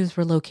statues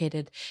were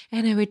located,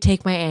 and I would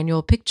take my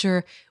annual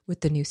picture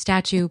with the new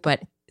statue.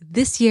 But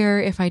this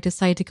year, if I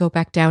decide to go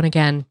back down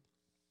again,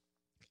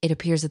 it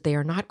appears that they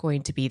are not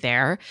going to be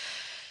there,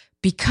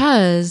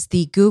 because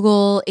the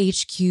Google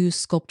HQ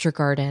Sculpture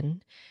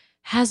Garden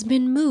has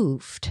been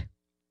moved.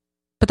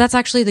 But that's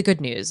actually the good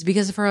news,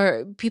 because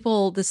for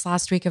people this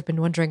last week have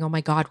been wondering, oh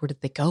my God, where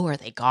did they go? Are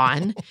they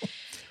gone?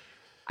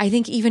 I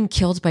think even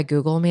Killed by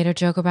Google made a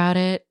joke about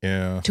it,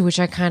 to which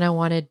I kind of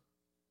wanted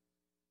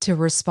to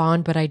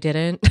respond, but I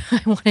didn't.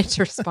 I wanted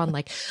to respond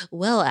like,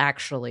 well,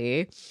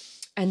 actually.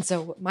 And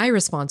so my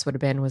response would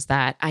have been was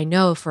that I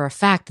know for a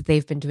fact that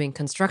they've been doing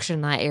construction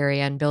in that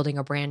area and building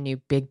a brand new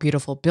big,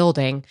 beautiful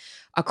building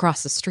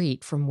across the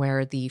street from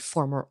where the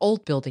former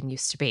old building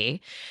used to be.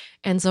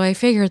 And so I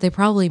figured they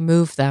probably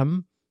moved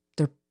them.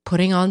 They're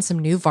putting on some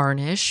new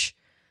varnish,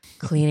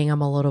 cleaning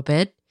them a little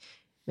bit,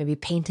 maybe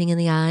painting in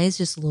the eyes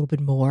just a little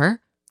bit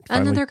more.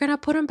 And then they're going to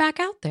put them back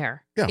out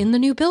there in the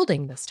new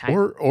building this time.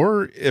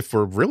 Or if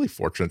we're really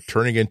fortunate,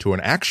 turning into an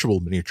actual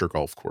miniature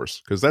golf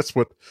course, because that's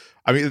what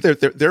I mean.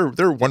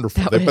 They're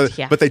wonderful,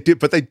 but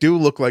they do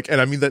look like, and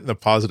I mean that in a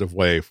positive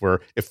way.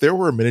 Where if there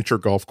were a miniature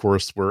golf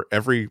course where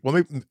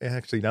maybe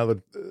actually now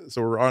that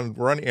so we're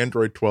on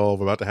Android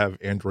 12, about to have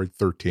Android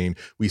 13,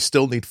 we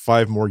still need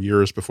 5 more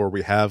years before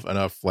we have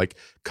enough like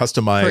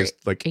customized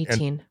like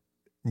 18.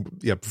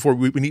 Yeah, before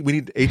we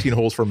need 18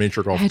 holes for a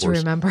miniature golf course. I had to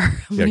remember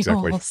how many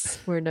holes.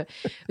 It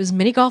was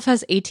mini golf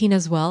has 18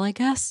 as well, I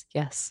guess.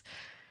 Yes.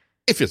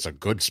 If it's a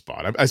good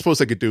spot. I suppose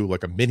I could do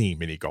like a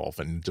mini golf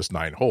and just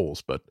 9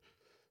 holes, but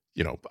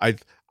you know, I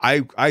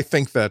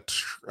think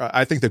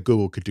that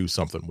Google could do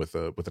something with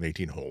an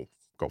 18-hole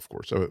golf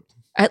course. So,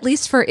 at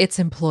least for its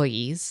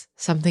employees,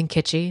 something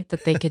kitschy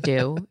that they could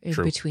do in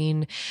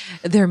between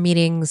their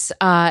meetings.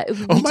 Oh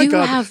my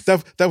God,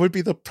 that would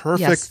be the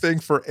perfect thing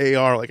for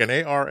AR, like an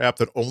AR app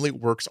that only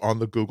works on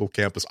the Google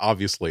campus,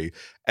 obviously,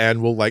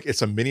 and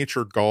it's a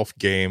miniature golf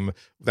game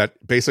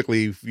that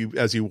basically,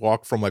 as you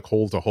walk from like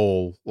hole to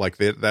hole, like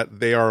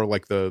they are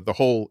like the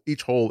hole.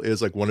 Each hole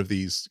is like one of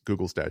these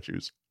Google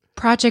statues.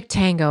 Project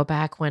Tango,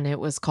 back when it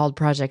was called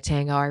Project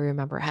Tango, I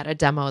remember had a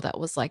demo that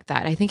was like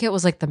that. I think it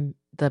was like the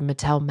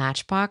Mattel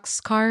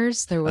Matchbox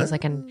cars. There was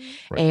like an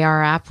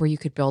AR app where you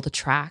could build a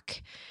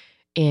track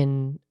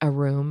in a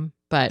room.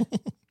 But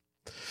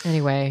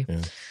anyway,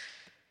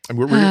 and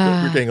we're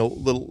getting a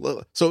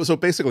little. So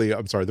basically,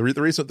 I'm sorry. The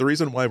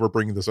reason why we're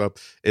bringing this up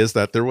is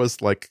that there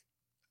was like.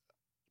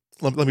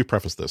 Let me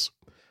preface this.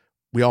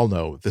 We all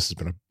know this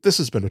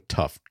has been a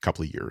tough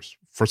couple of years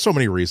for so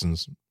many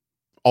reasons,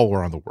 all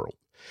around the world.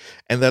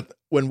 And that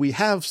when we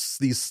have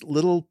these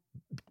little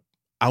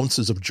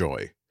ounces of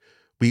joy,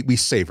 we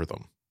savor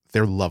them.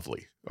 They're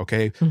lovely.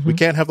 Okay. Mm-hmm. We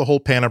can't have the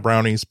whole pan of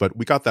brownies, but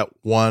we got that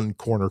one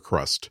corner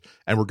crust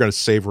and we're going to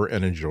savor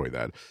and enjoy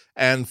that.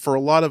 And for a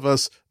lot of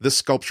us, this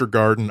sculpture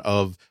garden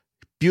of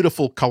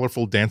beautiful,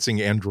 colorful, dancing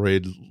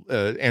Android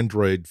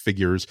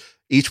figures,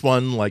 each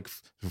one like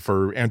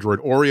for Android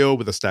Oreo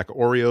with a stack of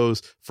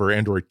Oreos, for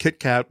Android Kit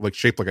Kat, like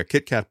shaped like a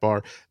Kit Kat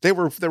bar. They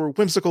were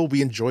whimsical.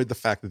 We enjoyed the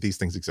fact that these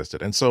things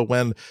existed. And so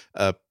when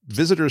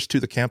visitors to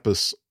the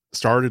campus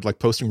started like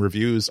posting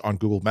reviews on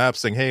Google Maps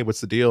saying, hey, what's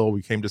the deal?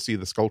 We came to see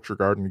the sculpture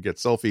garden and get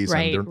selfies,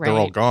 and they're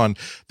all gone.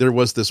 There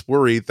was this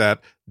worry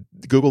that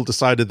Google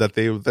decided that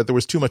there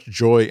was too much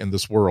joy in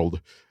this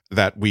world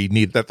that they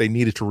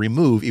needed to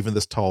remove even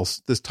this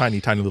tiny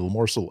little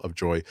morsel of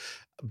joy.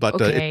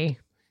 But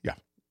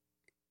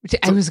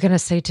I was going to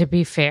say, to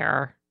be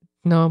fair,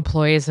 no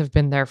employees have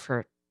been there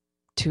for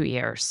 2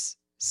 years.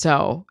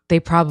 So they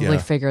probably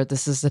figured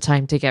this is the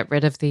time to get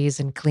rid of these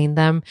and clean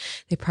them.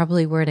 They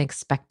probably weren't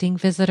expecting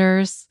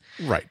visitors.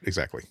 Right,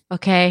 exactly.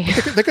 Okay.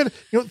 They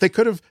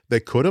could have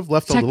left a little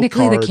card.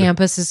 Technically, the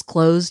campus is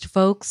closed,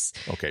 folks.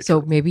 Okay.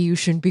 So maybe you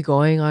shouldn't be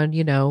going on,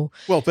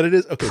 but it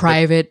is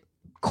private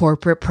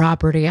corporate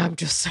property. I'm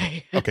just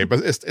saying. Okay, but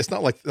it's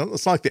not like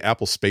the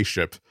Apple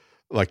spaceship.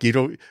 Like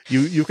you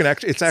can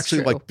actually, it's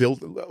actually like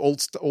build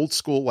old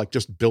school, like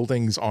just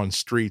buildings on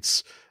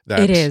streets.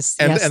 That it is.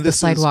 And the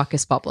sidewalk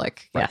is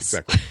public. Right, yes,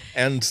 exactly.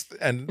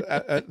 And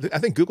I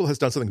think Google has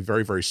done something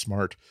very, very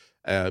smart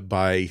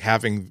by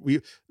having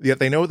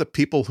they know that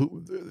people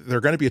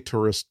they're going to be a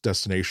tourist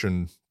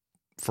destination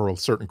for a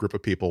certain group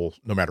of people,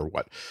 no matter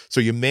what.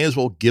 So you may as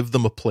well give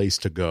them a place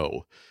to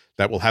go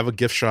that will have a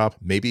gift shop,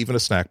 maybe even a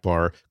snack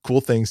bar,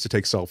 cool things to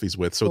take selfies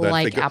with. So that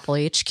like Apple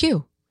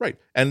HQ. Right.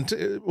 And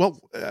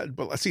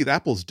but see,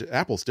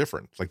 Apple's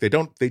different. Like they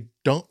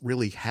don't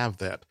really have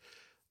that.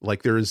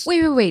 Like there's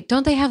wait.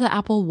 Don't they have the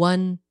Apple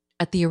One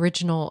at the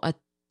original at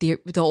the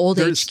old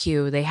HQ?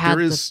 They had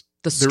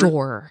the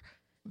store.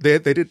 They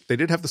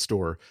did have the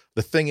store.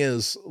 The thing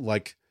is,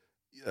 like,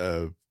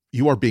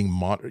 you are being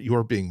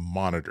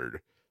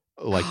monitored.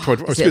 Like,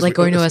 is it like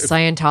going to a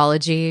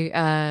Scientology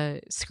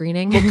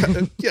screening?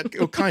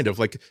 Well, kind of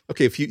like,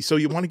 okay, if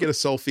you want to get a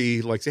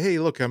selfie, like say, hey,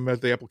 look, I'm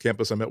at the Apple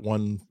campus. I'm at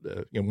one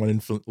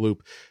Infinite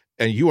Loop,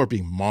 and you are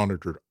being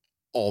monitored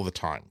all the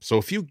time. So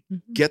if you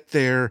get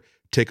there,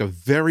 take a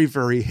very,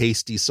 very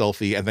hasty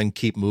selfie and then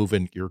keep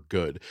moving, you're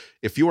good.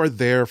 If you are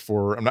there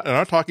for, I'm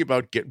not talking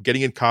about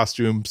getting in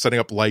costume, setting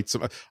up lights.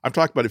 I'm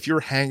talking about if you're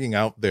hanging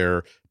out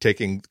there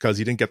because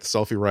you didn't get the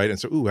selfie right. And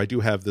so, I do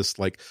have this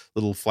like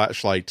little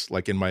flashlight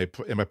like in my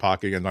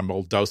pocket and I'm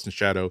all doused in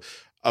shadow.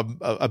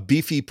 A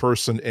beefy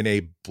person in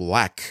a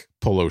black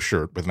polo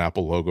shirt with an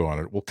Apple logo on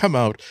it will come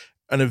out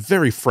in a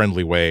very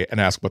friendly way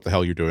and ask what the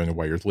hell you're doing and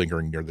why you're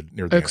lingering near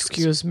the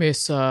Excuse me,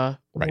 sir.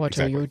 Right, what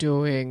exactly. Are you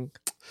doing?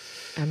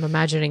 I'm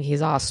imagining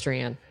he's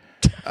Austrian.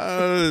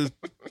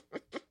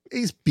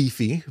 He's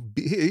beefy.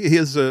 He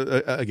is he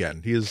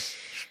is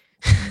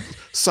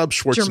sub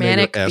Schwarzenegger.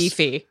 Germanic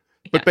beefy.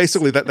 But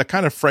basically that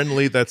kind of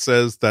friendly that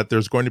says that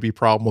there's going to be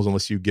problems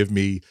unless you give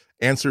me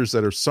answers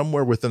that are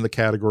somewhere within the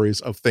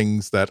categories of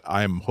things that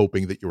I'm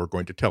hoping that you are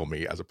going to tell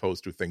me, as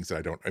opposed to things that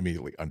I don't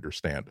immediately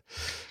understand.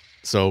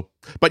 So,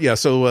 but yeah,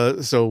 so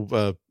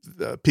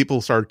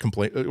people started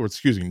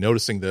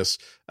noticing this,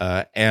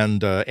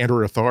 and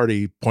Android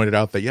Authority pointed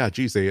out that, yeah,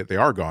 geez, they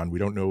are gone. We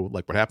don't know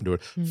like what happened to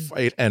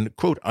it. And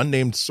quote,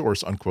 unnamed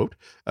source, unquote,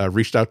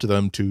 reached out to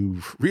them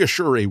to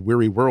reassure a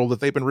weary world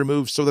that they've been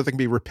removed so that they can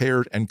be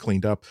repaired and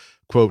cleaned up.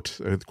 Quote,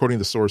 according to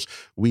the source,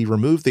 we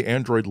removed the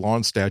Android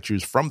lawn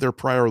statues from their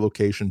prior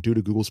location due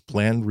to Google's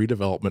planned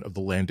redevelopment of the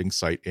landing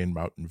site in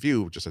Mountain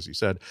View. Just as you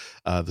said,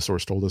 the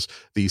source told us,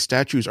 the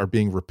statues are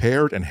being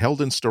repaired and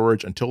held in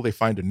storage until they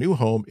find a new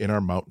home in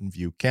our Mountain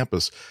View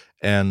campus.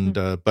 And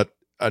but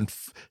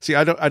see,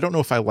 I don't know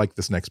if I like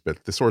this next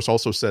bit. The source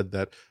also said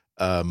that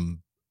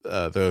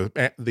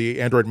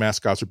the Android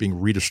mascots are being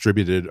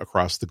redistributed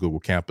across the Google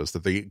campus,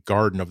 that the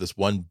garden of this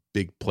one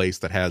big place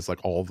that has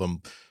like all of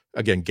them,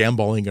 again,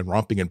 gamballing and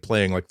romping and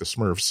playing like the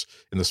Smurfs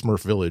in the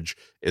Smurf village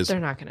is. They're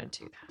not going to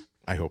do that.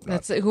 I hope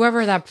not.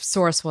 Whoever that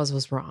source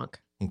was wrong.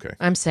 Okay.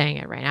 I'm saying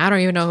it right now. I don't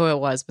even know who it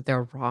was, but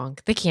they're wrong.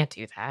 They can't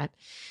do that.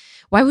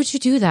 Why would you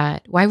do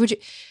that? Why would you?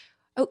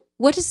 Oh,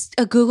 what does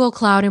a Google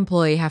Cloud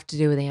employee have to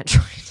do with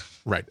Android?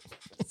 Right.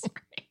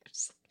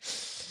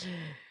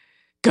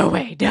 Go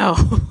away. No.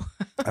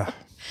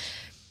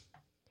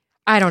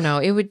 I don't know.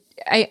 It would.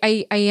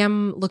 I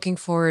am looking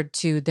forward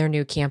to their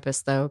new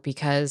campus though,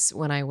 because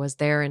when I was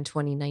there in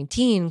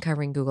 2019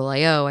 covering Google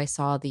I/O, I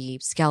saw the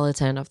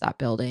skeleton of that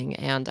building,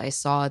 and I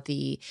saw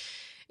the,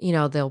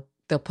 they'll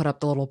put up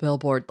the little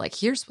billboard like,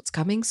 here's what's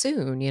coming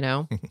soon,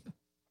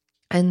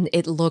 and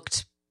it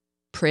looked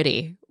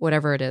pretty,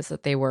 whatever it is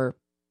that they were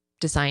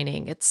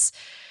designing. It's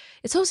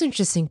always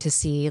interesting to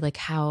see like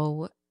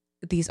how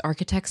these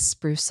architects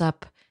spruce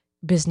up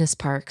business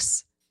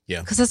parks.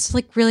 Yeah. Because that's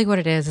like really what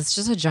it is. It's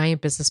just a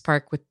giant business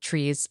park with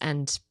trees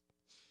and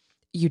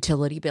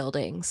utility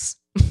buildings.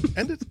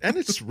 and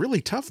it's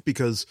really tough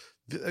because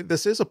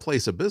this is a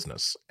place of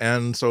business.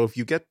 And so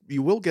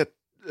you will get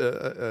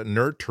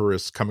nerd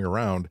tourists coming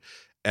around.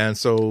 And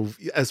so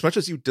as much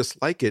as you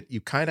dislike it,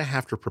 you kind of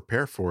have to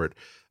prepare for it.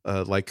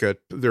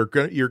 You're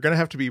going to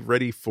have to be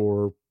ready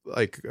for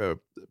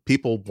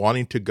people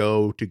wanting to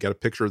go to get a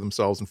picture of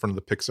themselves in front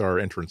of the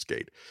Pixar entrance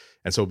gate.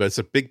 And so, but it's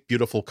a big,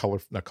 beautiful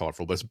not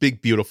colorful, but it's a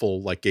big,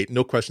 beautiful like gate.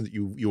 No question that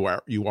you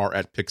are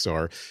at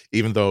Pixar,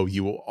 even though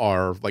you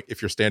are like,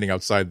 if you're standing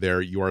outside there,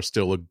 you are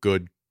still a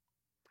good.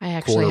 I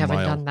actually haven't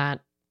done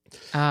that.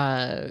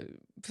 I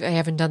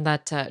haven't done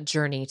that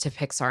journey to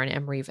Pixar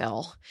in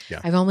Emeryville. Yeah.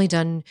 I've only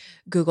done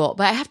Google,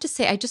 but I have to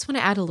say, I just want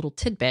to add a little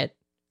tidbit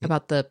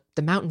about the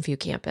Mountain View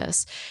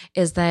campus,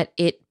 is that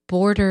it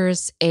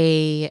borders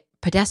a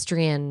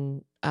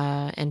pedestrian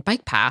and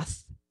bike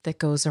path that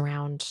goes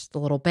around the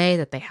little bay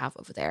that they have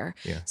over there.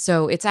 Yeah.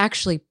 So it's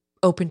actually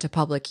open to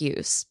public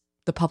use.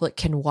 The public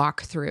can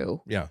walk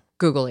through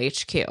Google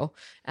HQ,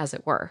 as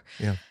it were.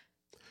 Yeah.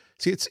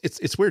 See,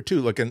 it's weird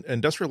too. Like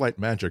Industrial Light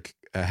and Magic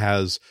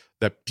has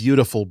that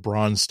beautiful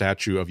bronze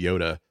statue of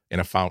Yoda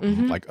in a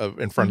fountain, like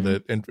in front of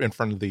the main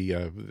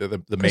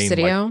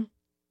Presidio.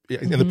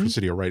 In the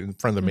Presidio, right in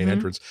front of the main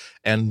entrance.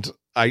 And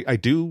I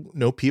do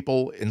know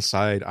people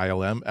inside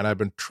ILM, and I've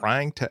been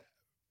trying to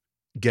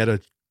get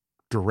a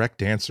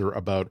direct answer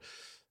about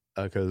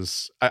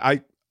because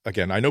I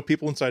know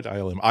people inside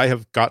ILM. I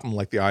have gotten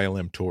like the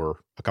ILM tour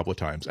a couple of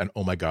times, and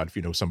oh my god, if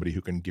you know somebody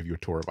who can give you a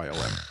tour of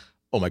ILM,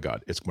 oh my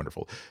god, it's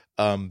wonderful.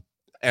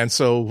 And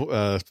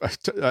so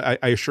I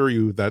assure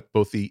you that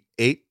both the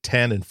 8,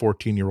 10, and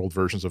 14-year-old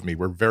versions of me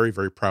were very,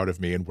 very proud of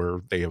me and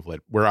where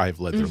I have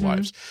led their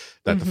lives.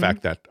 That the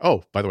fact that,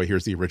 oh, by the way,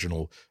 here's the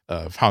original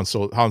Han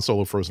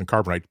Solo frozen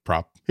carbonite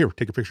prop. Here,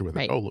 take a picture with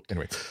it. Oh, look,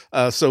 anyway.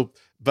 So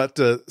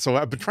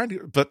I've been trying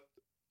to, but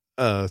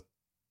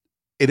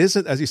it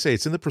isn't, as you say,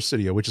 it's in the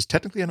Presidio, which is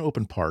technically an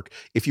open park.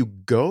 If you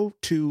go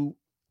to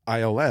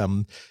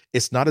ILM,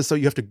 it's not as though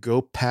you have to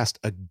go past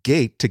a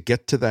gate to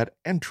get to that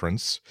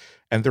entrance.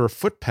 And there are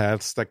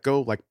footpaths that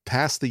go like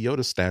past the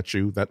Yoda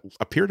statue that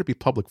appear to be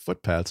public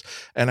footpaths.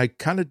 And I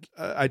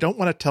don't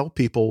want to tell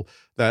people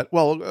that,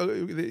 well,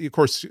 of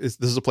course, this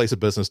is a place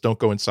of business. Don't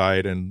go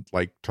inside and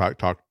like try to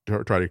talk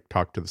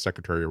to the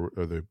secretary or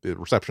the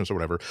receptionist or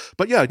whatever.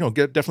 But yeah,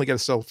 definitely get a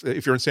selfie.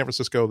 If you're in San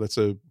Francisco,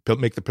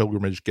 make the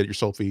pilgrimage, get your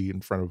selfie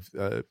in front of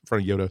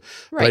Yoda.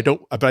 Right.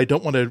 But I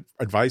don't want to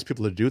advise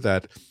people to do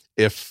that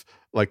if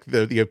like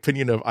the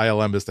opinion of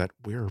ILM is that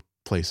we're a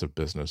place of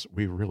business.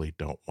 We really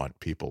don't want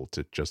people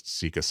to just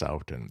seek us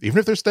out. And even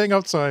if they're staying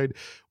outside,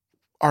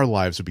 our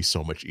lives would be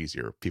so much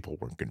easier. People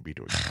weren't going to be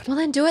doing that. Well,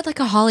 then do it like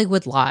a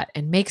Hollywood lot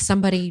and make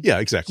somebody,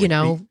 exactly.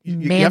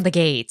 Man the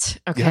gate.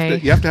 Okay.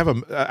 You have to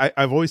have I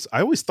always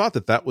thought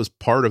that was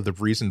part of the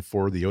reason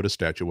for the Yoda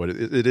statue. What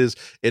it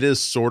is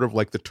sort of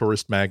like the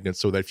tourist magnet,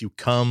 so that if you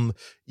come,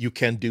 you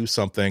can do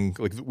something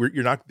like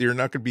you're not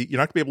going to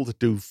be able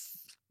to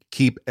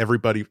keep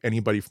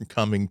anybody from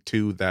coming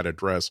to that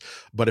address.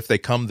 But if they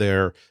come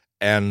there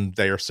and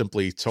they are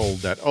simply told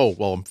that, oh,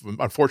 well,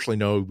 unfortunately,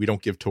 no, we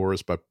don't give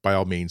tours, but by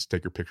all means,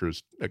 take your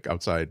pictures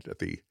outside at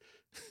the.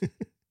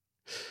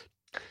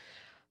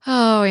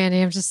 Oh,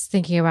 Andy, I'm just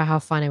thinking about how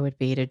fun it would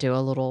be to do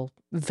a little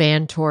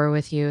van tour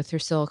with you through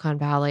Silicon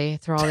Valley,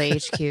 through all the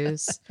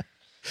HQs.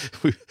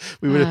 we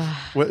would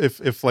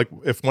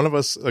if one of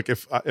us, like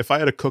if I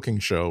had a cooking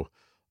show.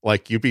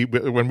 Like you'd be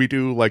when we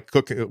do like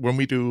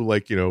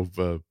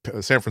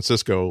San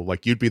Francisco,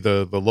 like you'd be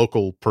the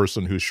local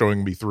person who's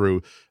showing me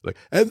through, like,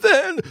 and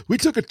then we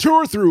took a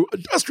tour through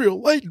Industrial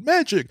Light and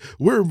Magic,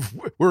 where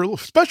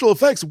special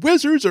effects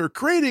wizards are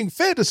creating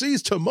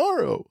fantasies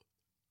tomorrow.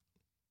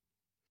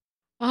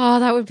 Oh,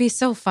 that would be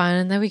so fun.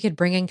 And then we could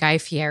bring in Guy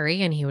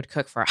Fieri and he would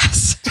cook for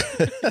us.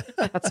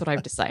 That's what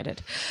I've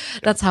decided.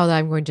 That's how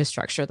I'm going to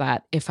structure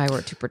that if I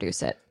were to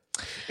produce it.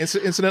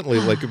 Incidentally,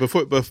 like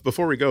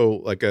before we go,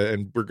 like,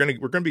 and we're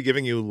gonna be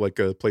giving you like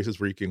places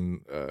where you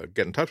can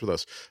get in touch with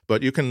us,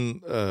 but you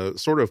can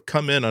sort of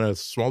come in on a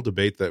small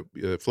debate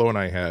that Flo and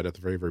I had at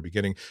the very, very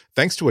beginning,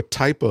 thanks to a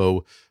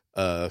typo.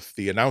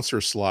 The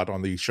announcer slot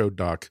on the show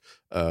doc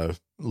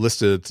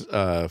listed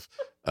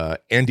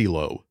Andy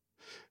Lowe.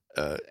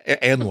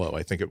 Anlo,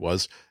 I think it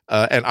was,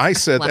 and I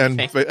said,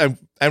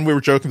 and we were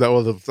joking that,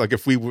 well, like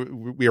if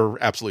we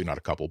are absolutely not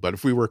a couple, but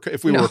if we were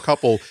a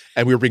couple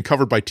and we were being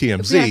covered by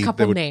TMZ,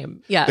 they would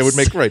name, yes, they would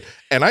make right.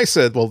 And I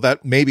said, well,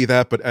 that maybe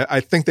that, but I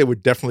think they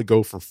would definitely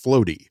go for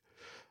Floaty.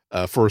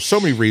 For so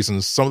many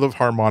reasons, some of the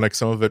harmonics,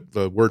 some of it,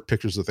 the word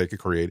pictures that they could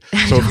create.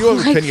 So if you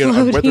have an opinion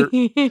on whether,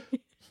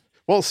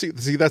 well, see,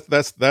 that's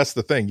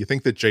the thing. You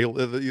think that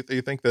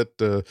you think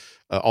that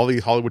all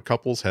the Hollywood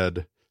couples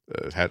had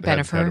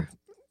Bennifer.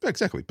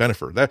 Exactly,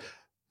 Bennifer. That,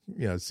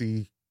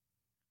 see,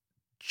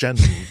 Jen.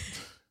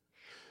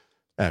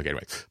 Okay,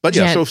 anyway, but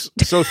yeah, Jen.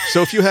 so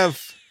if you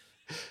have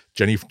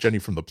Jenny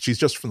she's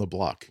just from the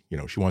block.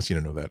 She wants you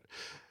to know that.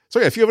 So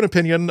yeah, if you have an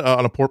opinion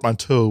on a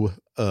portmanteau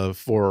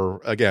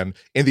for, again,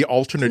 in the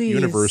alternate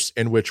universe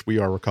in which we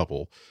are a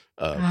couple,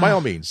 by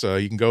all means,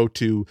 you can go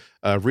to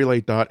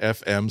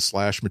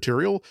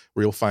relay.fm/material,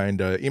 where you'll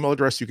find email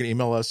address. You can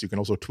email us. You can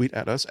also tweet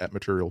at us at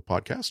Material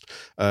Podcast.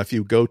 If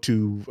you go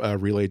to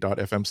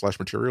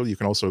relay.fm/material, you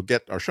can also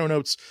get our show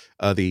notes,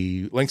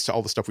 the links to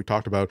all the stuff we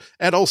talked about,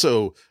 and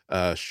also,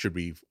 should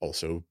we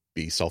also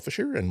be selfish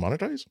here and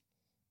monetize?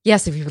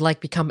 Yes, if you would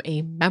like become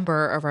a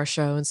member of our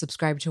show and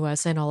subscribe to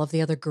us and all of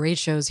the other great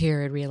shows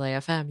here at Relay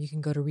FM, you can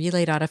go to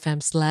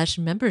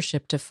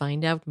relay.fm/membership to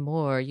find out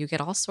more. You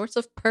get all sorts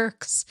of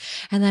perks,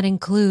 and that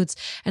includes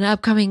an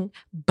upcoming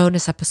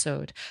bonus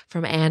episode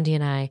from Andy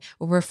and I,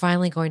 where we're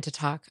finally going to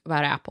talk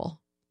about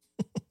Apple.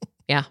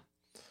 Yeah,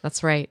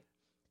 that's right.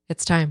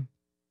 It's time.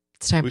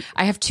 It's time.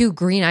 I have 2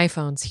 green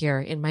iPhones here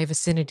in my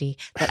vicinity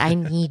that I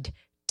need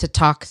to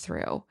talk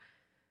through.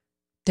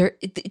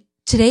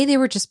 Today they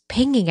were just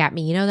pinging at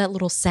me, that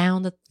little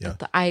sound that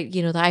the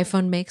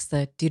iPhone makes,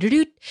 the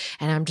doo-doo-doo,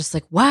 and I'm just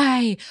like,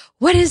 why?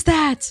 What is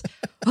that?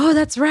 Oh,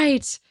 that's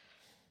right.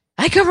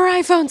 I cover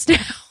iPhones now.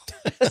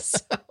 So,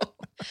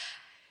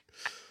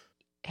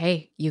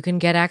 hey, you can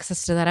get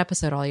access to that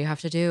episode. All you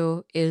have to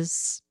do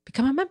is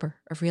become a member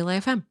of Relay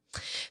FM.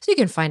 So you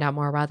can find out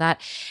more about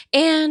that.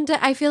 And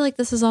I feel like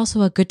this is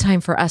also a good time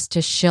for us to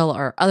shill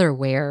our other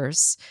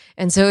wares.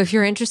 And so if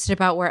you're interested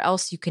about where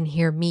else you can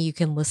hear me, you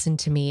can listen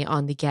to me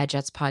on the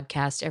Gadgets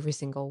podcast every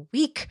single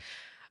week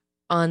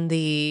on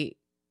the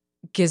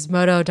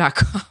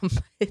Gizmodo.com.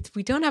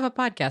 We don't have a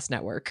podcast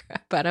network,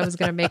 but I was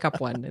going to make up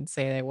one and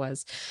say I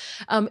was.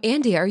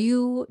 Andy, are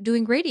you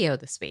doing radio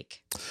this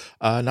week?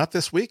 Not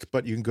this week,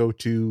 but you can go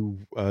to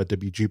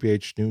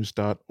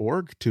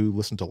wgbhnews.org to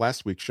listen to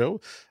last week's show.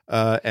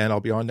 And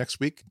I'll be on next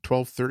week,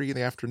 12:30 in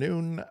the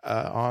afternoon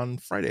on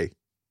Friday.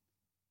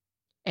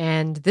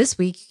 And this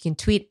week, you can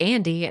tweet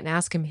Andy and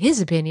ask him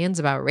his opinions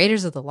about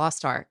Raiders of the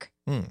Lost Ark.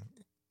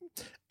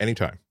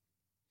 Anytime.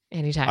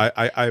 He's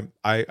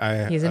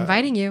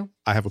inviting you.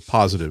 I have a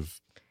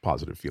positive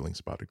feelings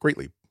about it.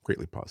 Greatly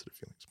positive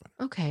feelings about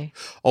it. Okay.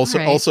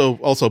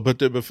 Also, but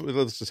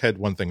let's just head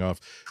one thing off.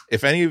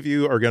 If any of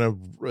you are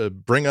going to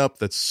bring up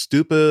that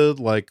stupid,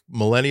 like,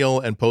 millennial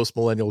and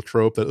post-millennial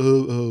trope that,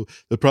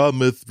 the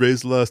problem with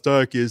Raiders of the Lost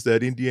Ark is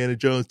that Indiana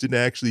Jones didn't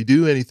actually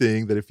do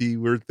anything, that if he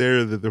weren't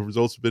there, that the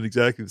results would have been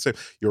exactly the same.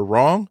 You're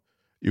wrong.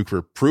 You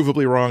were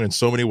provably wrong in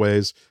so many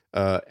ways.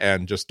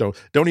 And just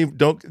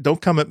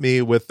don't come at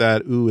me with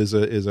that. Ooh, is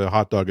a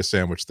hot dog a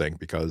sandwich thing,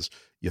 because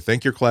you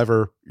think you're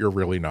clever. You're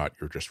really not.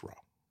 You're just wrong.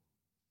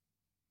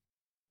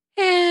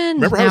 And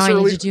remember how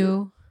earlier,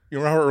 you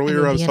remember how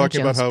earlier I was talking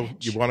about how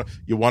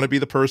you want to be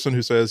the person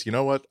who says, you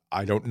know what,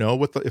 I don't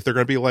know if they're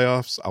going to be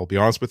layoffs. I'll be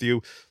honest with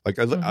you. Like,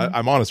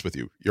 I'm honest with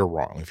you. You're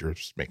wrong if you're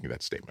just making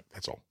that statement.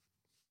 That's all.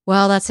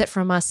 Well, that's it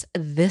from us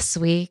this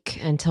week.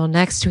 Until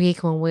next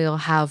week, when we'll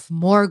have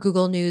more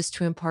Google news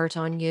to impart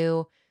on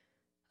you.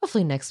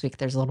 Hopefully next week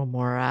there's a little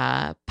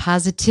more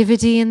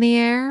positivity in the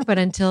air. But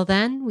until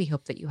then, we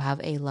hope that you have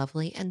a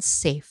lovely and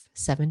safe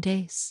 7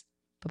 days.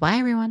 Bye-bye,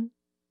 everyone.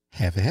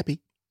 Have a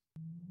happy.